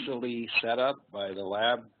easily set up by the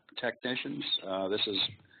lab technicians. This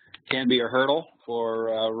can be a hurdle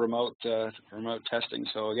for remote testing.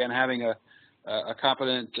 So again, having a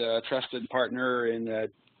competent, trusted partner in that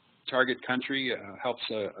target country helps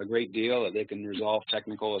a great deal, that they can resolve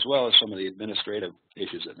technical as well as some of the administrative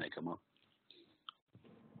issues that may come up.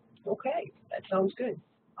 Okay, that sounds good.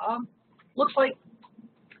 Looks like,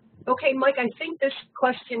 okay, Mike, I think this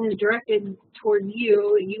question is directed toward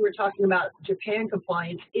you. You were talking about Japan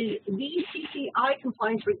compliance. Is VCCI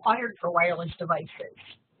compliance required for wireless devices?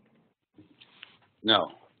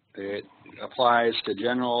 No. It applies to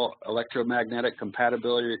general electromagnetic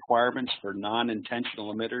compatibility requirements for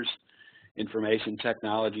non-intentional emitters, information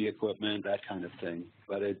technology equipment, that kind of thing.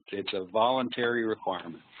 But it's a voluntary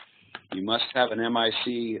requirement. You must have an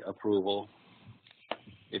MIC approval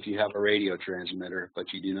if you have a radio transmitter,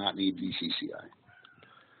 but you do not need VCCI.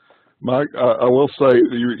 Mike, I will say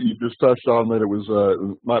you just touched on that it was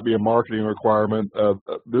might be a marketing requirement.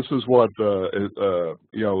 This is what the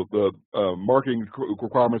marketing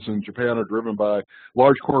requirements in Japan are driven by.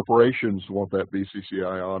 Large corporations want that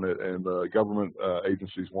VCCI on it, and government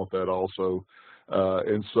agencies want that also.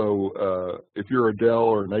 And so, if you're a Dell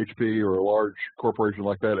or an HP or a large corporation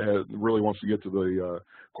like that, really wants to get to the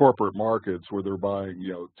corporate markets where they're buying,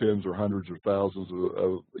 tens or hundreds or thousands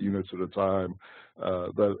of units at a time,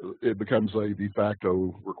 that it becomes a de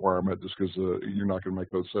facto requirement just because you're not going to make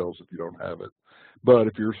those sales if you don't have it. But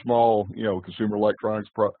if you're a small, consumer electronics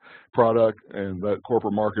product and that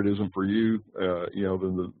corporate market isn't for you,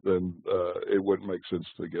 then it wouldn't make sense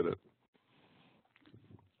to get it.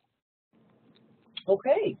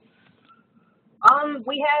 Okay.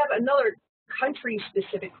 We have another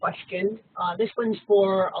country-specific question. This one's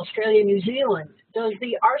for Australia, New Zealand. Does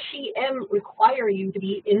the RCM require you to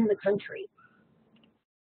be in the country?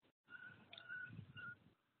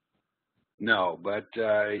 No, but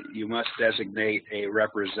you must designate a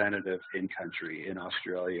representative in country in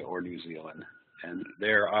Australia or New Zealand, and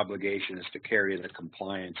their obligation is to carry the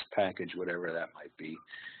compliance package, whatever that might be.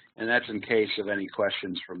 And that's in case of any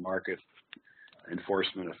questions from market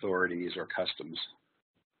enforcement authorities or customs.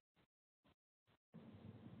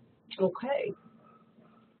 Okay.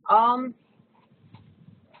 Looks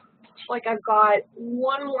like I've got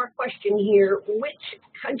one more question here. Which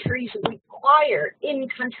countries require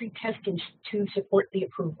in-country testing to support the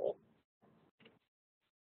approval?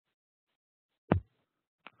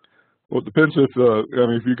 Well, it depends if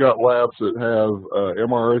you've got labs that have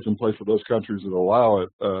MRAs in place for those countries that allow it,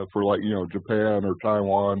 for like, Japan or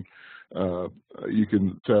Taiwan, you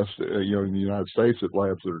can test, in the United States at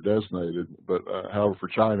labs that are designated, but however, for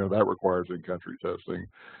China, that requires in-country testing.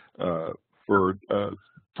 For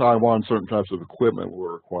Taiwan, certain types of equipment will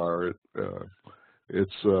require it. It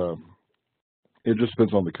just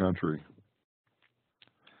depends on the country.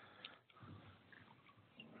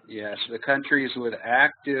 Yes, the countries with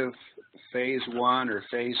active phase 1 or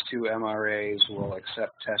phase 2 MRAs will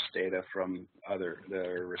accept test data from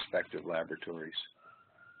their respective laboratories.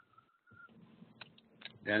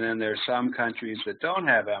 And then there's some countries that don't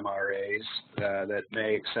have MRAs that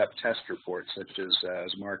may accept test reports, such as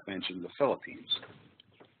Mark mentioned, the Philippines.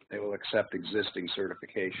 They will accept existing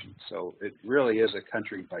certification. So it really is a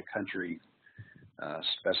country-by-country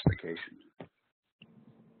specification.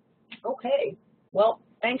 Okay. Well,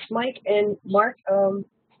 thanks, Mike and Mark.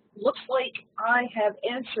 Looks like I have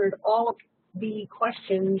answered all of the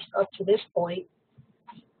questions up to this point.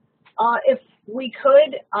 If we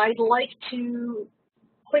could, I'd like to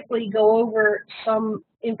quickly go over some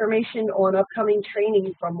information on upcoming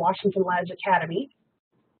training from Washington Labs Academy.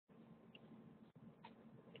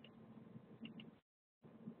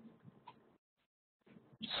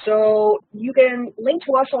 So you can link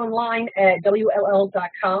to us online at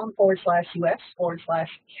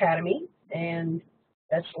wll.com/US/academy, and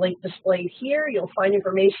that's the link displayed here. You'll find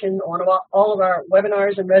information on all of our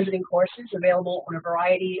webinars and resident courses available on a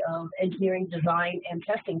variety of engineering, design, and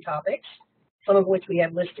testing topics, some of which we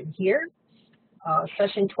have listed here.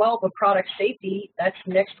 Session 12 of product safety, that's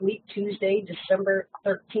next week, Tuesday, December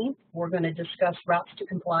 13th. We're going to discuss routes to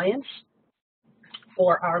compliance.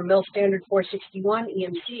 For our MIL Standard 461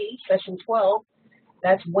 EMC, Session 12,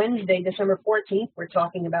 that's Wednesday, December 14th. We're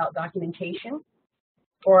talking about documentation.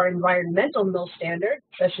 For our environmental MIL Standard,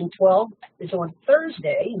 Session 12 is on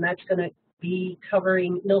Thursday, and that's going to be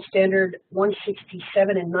covering MIL Standard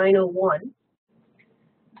 167 and 901.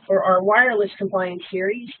 For our wireless compliance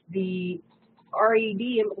series, the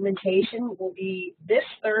RED implementation will be this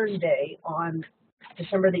Thursday on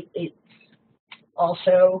December the 8th.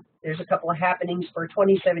 Also, there's a couple of happenings for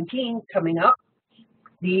 2017 coming up.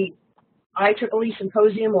 The IEEE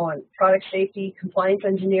Symposium on Product Safety Compliance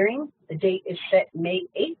Engineering. The date is set May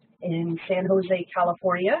 8th in San Jose,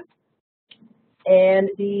 California.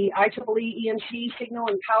 And the IEEE EMC Signal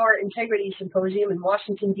and Power Integrity Symposium in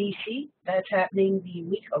Washington, D.C. That's happening the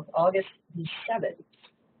week of August the 7th.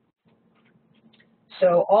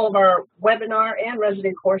 So all of our webinar and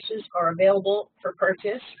resident courses are available for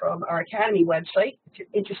purchase from our Academy website. If you're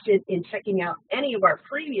interested in checking out any of our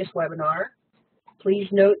previous webinars,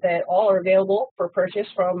 please note that all are available for purchase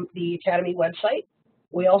from the Academy website.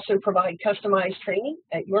 We also provide customized training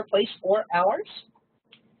at your place or ours.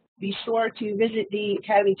 Be sure to visit the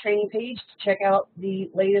Academy training page to check out the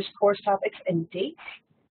latest course topics and dates.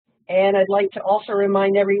 And I'd like to also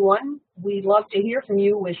remind everyone, we'd love to hear from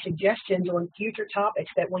you with suggestions on future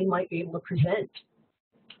topics that we might be able to present.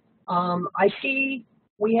 I see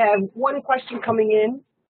we have one question coming in.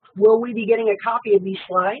 Will we be getting a copy of these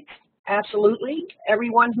slides? Absolutely.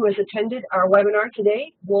 Everyone who has attended our webinar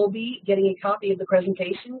today will be getting a copy of the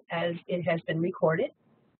presentation as it has been recorded.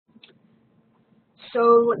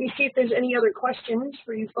 So let me see if there's any other questions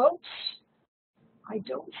for you folks. I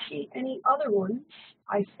don't see any other ones.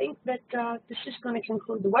 I think that this is going to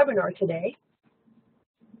conclude the webinar today.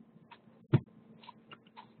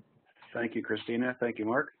 Thank you, Christina. Thank you,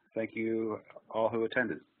 Mark. Thank you all who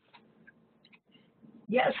attended.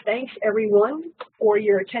 Yes, thanks everyone for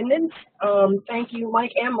your attendance. Thank you,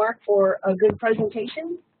 Mike and Mark, for a good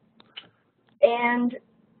presentation. And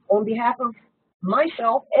on behalf of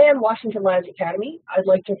myself and Washington Labs Academy, I'd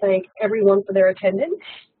like to thank everyone for their attendance.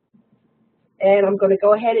 And I'm going to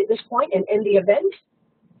go ahead at this point and end the event.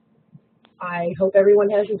 I hope everyone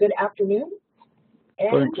has a good afternoon.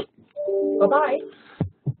 And bye-bye.